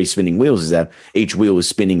about 3 spinning wheels is that each wheel is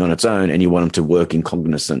spinning on its own and you want them to work in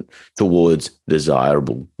cognizant towards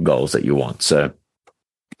desirable goals that you want. So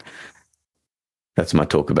that's my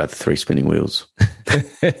talk about the 3 spinning wheels.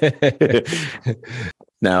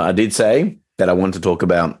 Now, I did say that I want to talk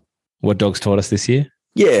about what dogs taught us this year.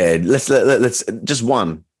 Yeah, let's just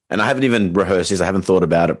one. And I haven't even rehearsed this. I haven't thought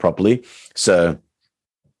about it properly. So do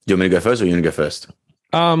you want me to go first or you want to go first?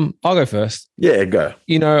 I'll go first. Yeah, go.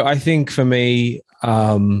 I think for me,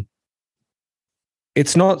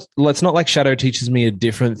 it's not like Shadow teaches me a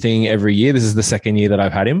different thing every year. This is the second year that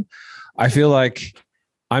I've had him. I feel like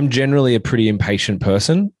I'm generally a pretty impatient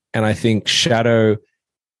person. And I think Shadow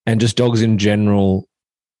and just dogs in general,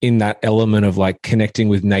 in that element of like connecting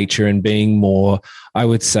with nature and being more, I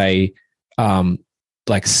would say,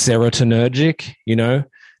 like serotonergic,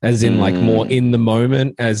 as in like more in the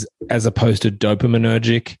moment as opposed to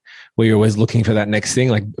dopaminergic, where you're always looking for that next thing,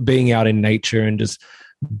 like being out in nature and just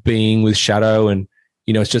being with Shadow and,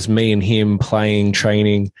 it's just me and him playing,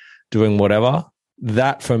 training, doing whatever.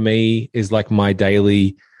 That for me is like my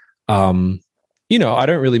daily, I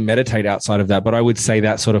don't really meditate outside of that, but I would say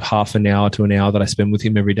that sort of half an hour to an hour that I spend with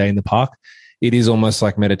him every day in the park, it is almost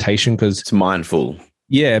like meditation because it's mindful.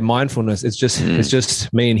 Yeah, mindfulness. It's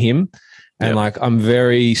just me and him. And like, I'm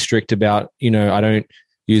very strict about, I don't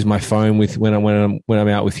use my phone when I'm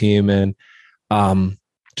out with him, and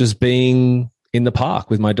just being in the park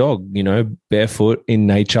with my dog, barefoot in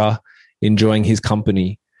nature, enjoying his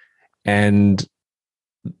company. And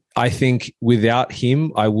I think without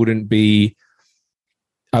him, I wouldn't be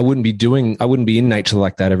in nature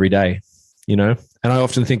like that every day, And I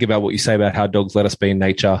often think about what you say about how dogs let us be in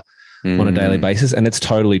nature on a daily basis. And it's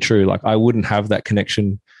totally true. Like, I wouldn't have that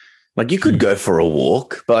connection. Like, you could go for a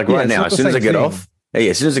walk, but like right now, as soon as I get off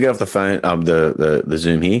the phone, the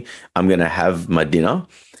Zoom here, I'm going to have my dinner,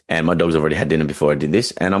 and my dog's already had dinner before I did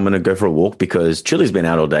this, and I'm going to go for a walk because Chili's been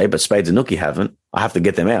out all day, but Spades and Nookie haven't. I have to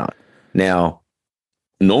get them out. Now,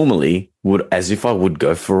 normally, as if I would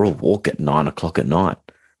go for a walk at 9:00 at night.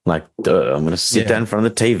 Like, duh, I'm going to sit down in front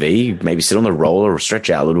of the TV, maybe sit on the roller or stretch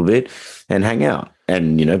out a little bit and hang out.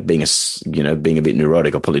 And, being a bit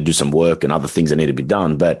neurotic, I'll probably do some work and other things that need to be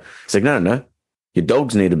done. But it's like, no. Your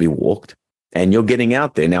dogs need to be walked. and you're getting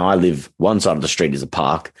out there. Now, I live one side of the street is a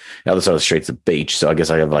park, the other side of the street's a beach. So I guess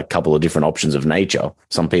I have like a couple of different options of nature.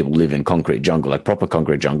 Some people live in concrete jungle, like proper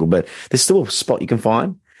concrete jungle, but there's still a spot you can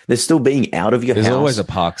find. There's still being out of your house. There's always a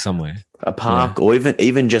park somewhere. A park, or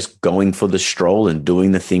even just going for the stroll and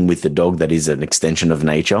doing the thing with the dog that is an extension of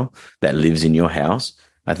nature that lives in your house.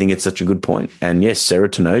 I think it's such a good point. And yes,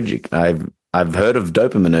 serotonergic. I've heard of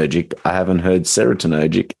dopaminergic. I haven't heard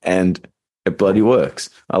serotonergic, and it bloody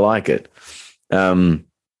works. I like it. Cool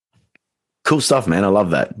stuff, man. I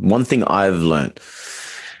love that. One thing I've learned,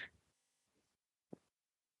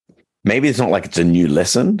 maybe it's not like it's a new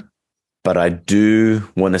lesson, but I do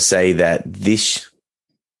want to say that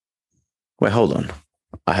wait, hold on.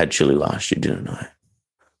 I had chili last year, didn't I?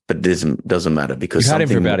 But this doesn't matter because you've had him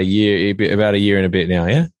for about a year and a bit now,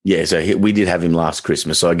 yeah? Yeah, so we did have him last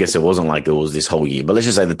Christmas, so I guess it wasn't like it was this whole year. But let's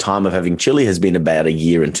just say the time of having Chili has been about a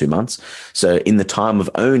year and 2 months. So in the time of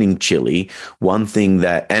owning Chili, one thing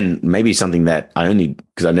that, and maybe something that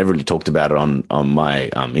because I never really talked about it on my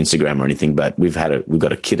Instagram or anything, but we've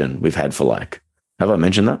got a kitten we've had for have I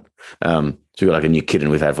mentioned that? So we've got like a new kitten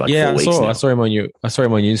we've had for 4 weeks now. I saw him on your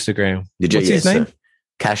Instagram. Did you? What's his name?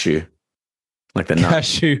 Cashew. Like the nut.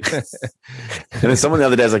 Cashew. And then someone the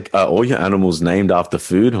other day was like, all your animals named after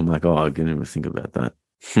food? I'm like, I didn't even think about that.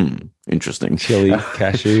 Interesting. Chili,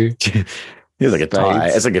 cashew. It's like a Thai.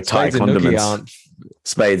 It's like a Thai condiment.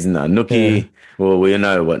 Spades and Nookie. Yeah. Well, we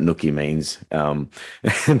know what Nookie means.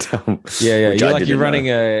 It's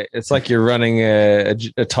like you're running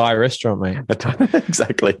a Thai restaurant, mate.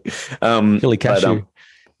 Exactly. Chili cashew.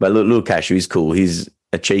 But little Cashew is cool. He's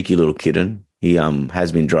a cheeky little kitten. He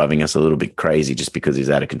has been driving us a little bit crazy just because he's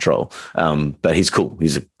out of control. But he's cool.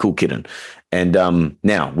 He's a cool kitten. And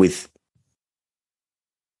now with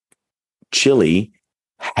Chili,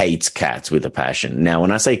 hates cats with a passion. Now,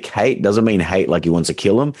 when I say hate, doesn't mean hate like he wants to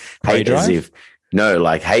kill him. Hate as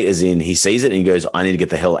in he sees it and he goes, I need to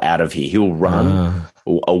get the hell out of here. He'll run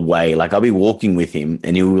away. Like I'll be walking with him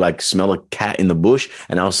and he'll like smell a cat in the bush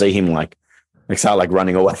and I'll see him start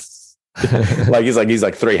running away. he's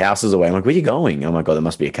like 3 houses away. I'm like, where are you going? Oh my God, there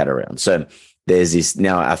must be a cat around. So there's this.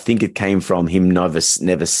 Now, I think it came from him never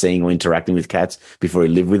seeing or interacting with cats before he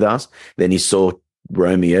lived with us. Then he saw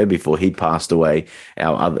Romeo before he passed away,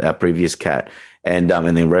 our previous cat. And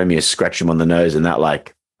then Romeo scratched him on the nose, and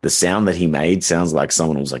that the sound that he made sounds like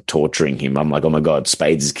someone was torturing him. I'm like, oh my God,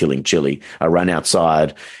 Spades is killing Chili. I run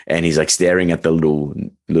outside and he's staring at the little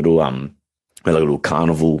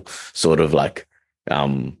carnival sort of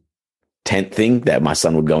tent thing that my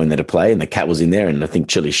son would go in there to play, and the cat was in there, and I think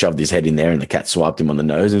Chili shoved his head in there and the cat swiped him on the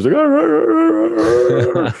nose and he was like,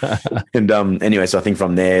 and anyway, so I think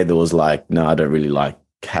from there was no, I don't really like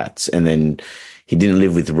cats. And then he didn't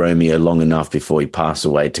live with Romeo long enough before he passed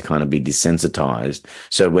away to kind of be desensitized.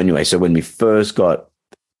 So when we first got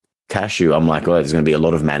Cashew, I'm like, oh, there's going to be a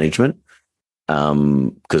lot of management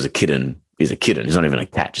because a kitten is a kitten. He's not even a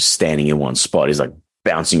cat just standing in one spot. He's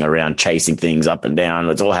bouncing around, chasing things up and down.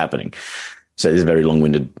 It's all happening. So this is very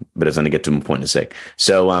long-winded, but it's going to get to my point in a sec.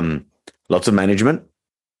 So lots of management.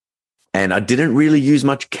 And I didn't really use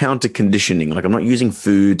much counter conditioning. I'm not using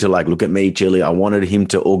food to look at me, Chili. I wanted him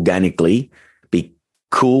to organically be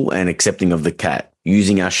cool and accepting of the cat,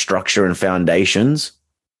 using our structure and foundations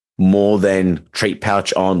more than treat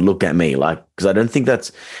pouch on, look at me. Because I don't think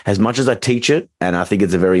that's as much as I teach it. And I think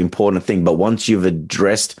it's a very important thing. But once you've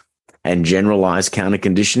addressed and generalize counter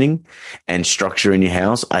conditioning and structure in your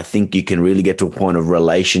house, I think you can really get to a point of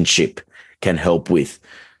relationship can help with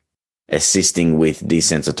assisting with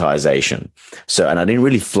desensitization. So, and I didn't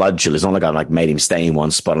really flood Chili. It's not like I made him stay in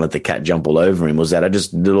one spot and let the cat jump all over him. Was that I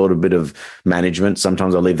just did a little bit of management.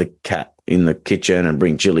 Sometimes I'll leave the cat in the kitchen and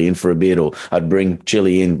bring Chili in for a bit, or I'd bring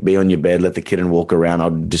Chili in, be on your bed, let the kitten walk around.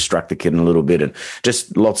 I'd distract the kitten a little bit, and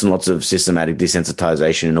just lots and lots of systematic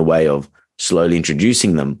desensitization in a way of slowly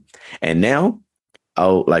introducing them. And now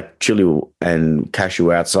I'll Chili and Cashew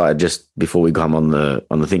were outside just before we come on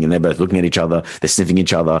the thing, and they're both looking at each other. They're sniffing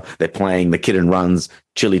each other. They're playing. The kitten runs.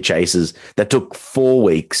 Chili chases. That took 4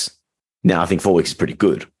 weeks. Now I think 4 weeks is pretty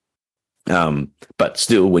good. But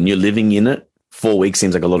still, when you're living in it, 4 weeks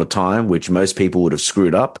seems like a lot of time, which most people would have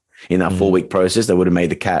screwed up in that 4-week process. They would have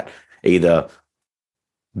made the cat either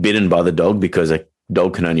bitten by the dog, because a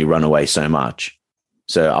dog can only run away so much.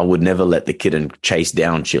 So I would never let the kitten chase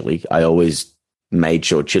down Chili. I always made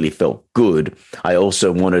sure Chili felt good. I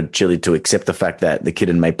also wanted Chili to accept the fact that the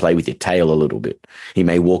kitten may play with your tail a little bit. He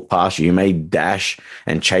may walk past you. He may dash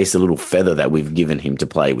and chase a little feather that we've given him to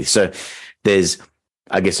play with. So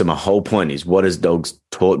I guess my whole point is, what has dogs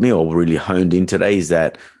taught me or really honed in today is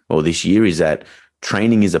that, or this year, is that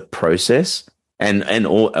training is a process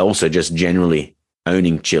Also just generally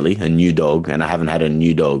owning Chili, a new dog, and I haven't had a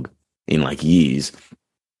new dog in like years,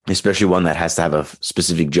 especially one that has to have a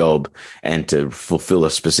specific job and to fulfill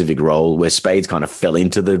a specific role, where Spades kind of fell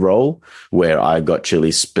into the role, where I got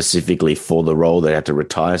Chili specifically for the role. They had to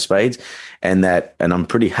retire Spades, and I'm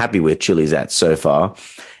pretty happy where Chili's at so far.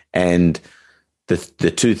 And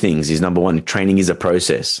the two things is, number one, training is a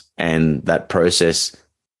process, and that process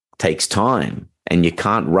takes time, and you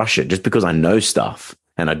can't rush it. Just because I know stuff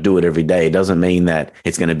and I do it every day, it doesn't mean that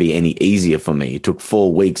it's going to be any easier for me. It took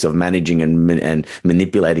 4 weeks of managing and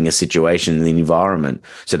manipulating a situation in the environment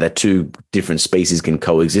so that two different species can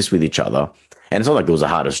coexist with each other. And it's not like it was the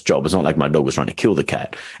hardest job. It's not like my dog was trying to kill the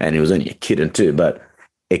cat, and it was only a kitten too, but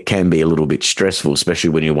it can be a little bit stressful, especially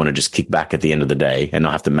when you want to just kick back at the end of the day and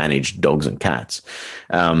not have to manage dogs and cats.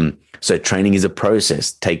 So training is a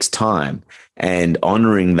process, takes time, and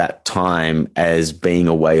honoring that time as being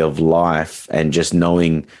a way of life, and just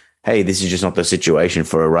knowing, hey, this is just not the situation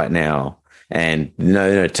for her right now. And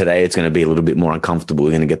no, today it's going to be a little bit more uncomfortable.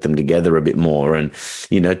 We're going to get them together a bit more. And,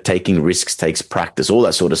 taking risks takes practice, all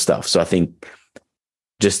that sort of stuff. So I think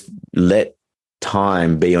just let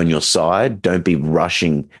time be on your side. Don't be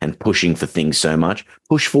rushing and pushing for things so much.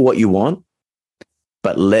 Push for what you want,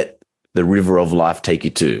 but let the river of life take you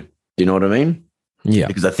to. Do you know what I mean? Yeah.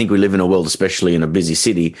 Because I think we live in a world, especially in a busy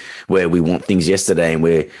city, where we want things yesterday, and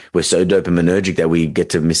we're so dopaminergic that we get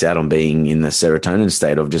to miss out on being in the serotonin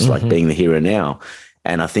state of just like being the here and now.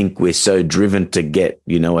 And I think we're so driven to get,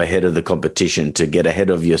 ahead of the competition, to get ahead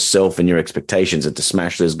of yourself and your expectations, and to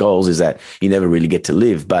smash those goals, is that you never really get to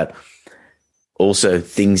live. But also,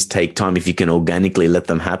 things take time. If you can organically let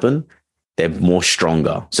them happen, they're more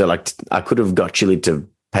stronger. So like, I could have got Chili to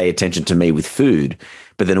pay attention to me with food,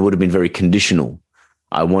 but then it would have been very conditional.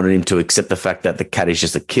 I wanted him to accept the fact that the cat is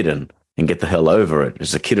just a kitten and get the hell over it.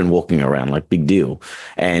 It's a kitten walking around, like, big deal.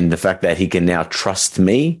 And the fact that he can now trust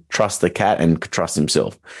me, trust the cat, and trust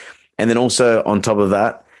himself. And then also on top of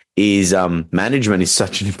that is management is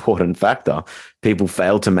such an important factor. People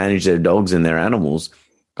fail to manage their dogs and their animals.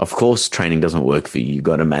 Of course, training doesn't work for you. You've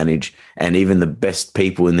got to manage. And even the best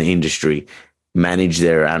people in the industry manage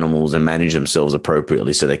their animals and manage themselves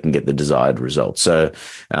appropriately so they can get the desired results. So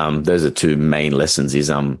those are two main lessons: is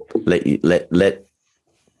let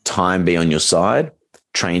time be on your side.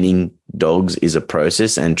 Training dogs is a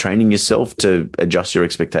process, and training yourself to adjust your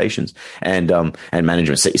expectations, and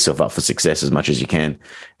management. Set yourself up for success as much as you can,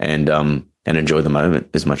 and enjoy the moment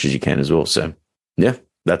as much as you can as well. So yeah,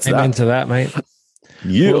 that's Amen to that, mate.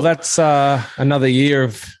 Yeah. Well, that's another year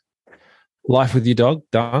of life with your dog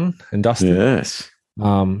done and dusted. Yes.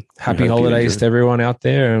 Happy holidays to everyone out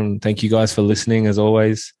there, and thank you guys for listening as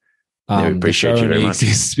always. We appreciate you very much.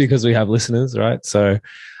 Exists because we have listeners, right? So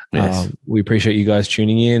yes. We appreciate you guys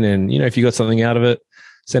tuning in, and if you got something out of it,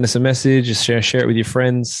 send us a message, just share it with your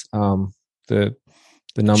friends.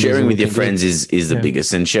 The numbers sharing with your friends is the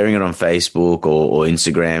biggest, and sharing it on Facebook or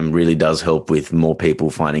Instagram really does help with more people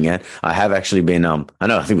finding out. I have actually been, I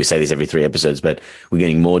think we say this every 3 episodes, but we're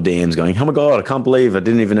getting more DMs going, oh my God, I can't believe I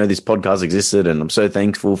didn't even know this podcast existed, and I'm so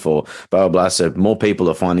thankful for blah, blah, blah. So more people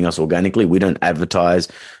are finding us organically. We don't advertise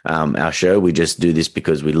our show. We just do this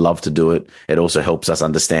because we love to do it. It also helps us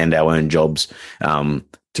understand our own jobs,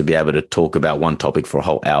 to be able to talk about one topic for a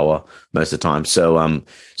whole hour most of the time. So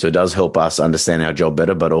it does help us understand our job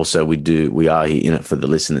better, but also we are here in it for the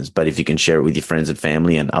listeners. But if you can share it with your friends and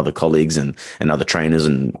family and other colleagues and other trainers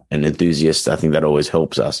and enthusiasts, I think that always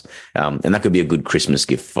helps us. And that could be a good Christmas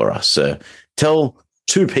gift for us. So tell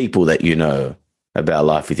 2 people that you know about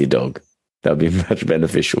life with your dog. That would be much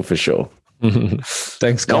beneficial for sure.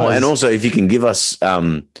 Thanks, guys. Oh, and also if you can give us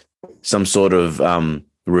some sort of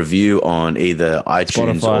review on either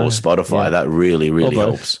iTunes or Spotify, that really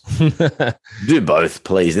helps. Do both,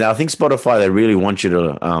 please. Now I think Spotify, they really want you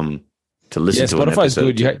to listen to Spotify's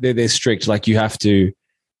good. They're strict. Like, you have to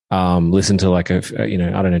listen to like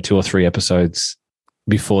 2 or 3 episodes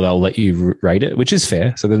before they'll let you rate it, which is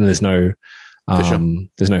fair. So then there's no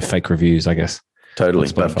there's no fake reviews, I guess.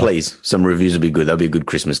 Totally. But please, some reviews would be good. That'd be a good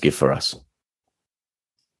Christmas gift for us.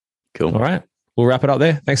 Cool. All right. We'll wrap it up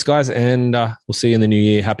there. Thanks, guys. And we'll see you in the new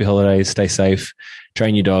year. Happy holidays. Stay safe.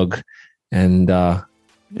 Train your dog. And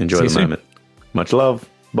enjoy the moment. Much love.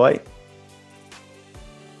 Bye.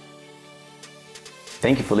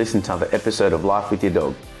 Thank you for listening to another episode of Life with Your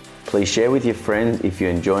Dog. Please share with your friends if you're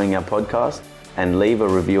enjoying our podcast, and leave a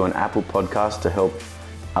review on Apple Podcasts to help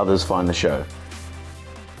others find the show.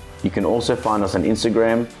 You can also find us on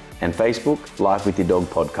Instagram and Facebook, Life with Your Dog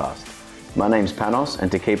Podcast. My name's Panos, and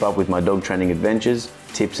to keep up with my dog training adventures,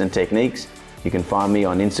 tips and techniques, you can find me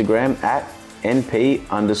on Instagram at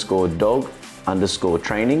np_dog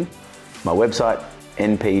np_training, my website,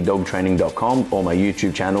 npdogtraining.com, or my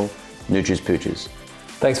YouTube channel, Nutris Pooches.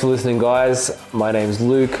 Thanks for listening, guys. My name's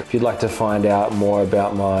Luke. If you'd like to find out more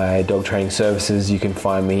about my dog training services, you can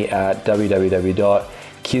find me at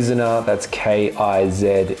www.kizuna, that's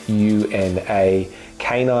KIZUNA,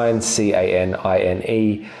 canine,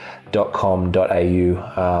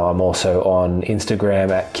 CANINE.com.au. I'm also on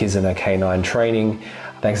Instagram at Kizuna Canine Training.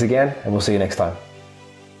 Thanks again, and we'll see you next time.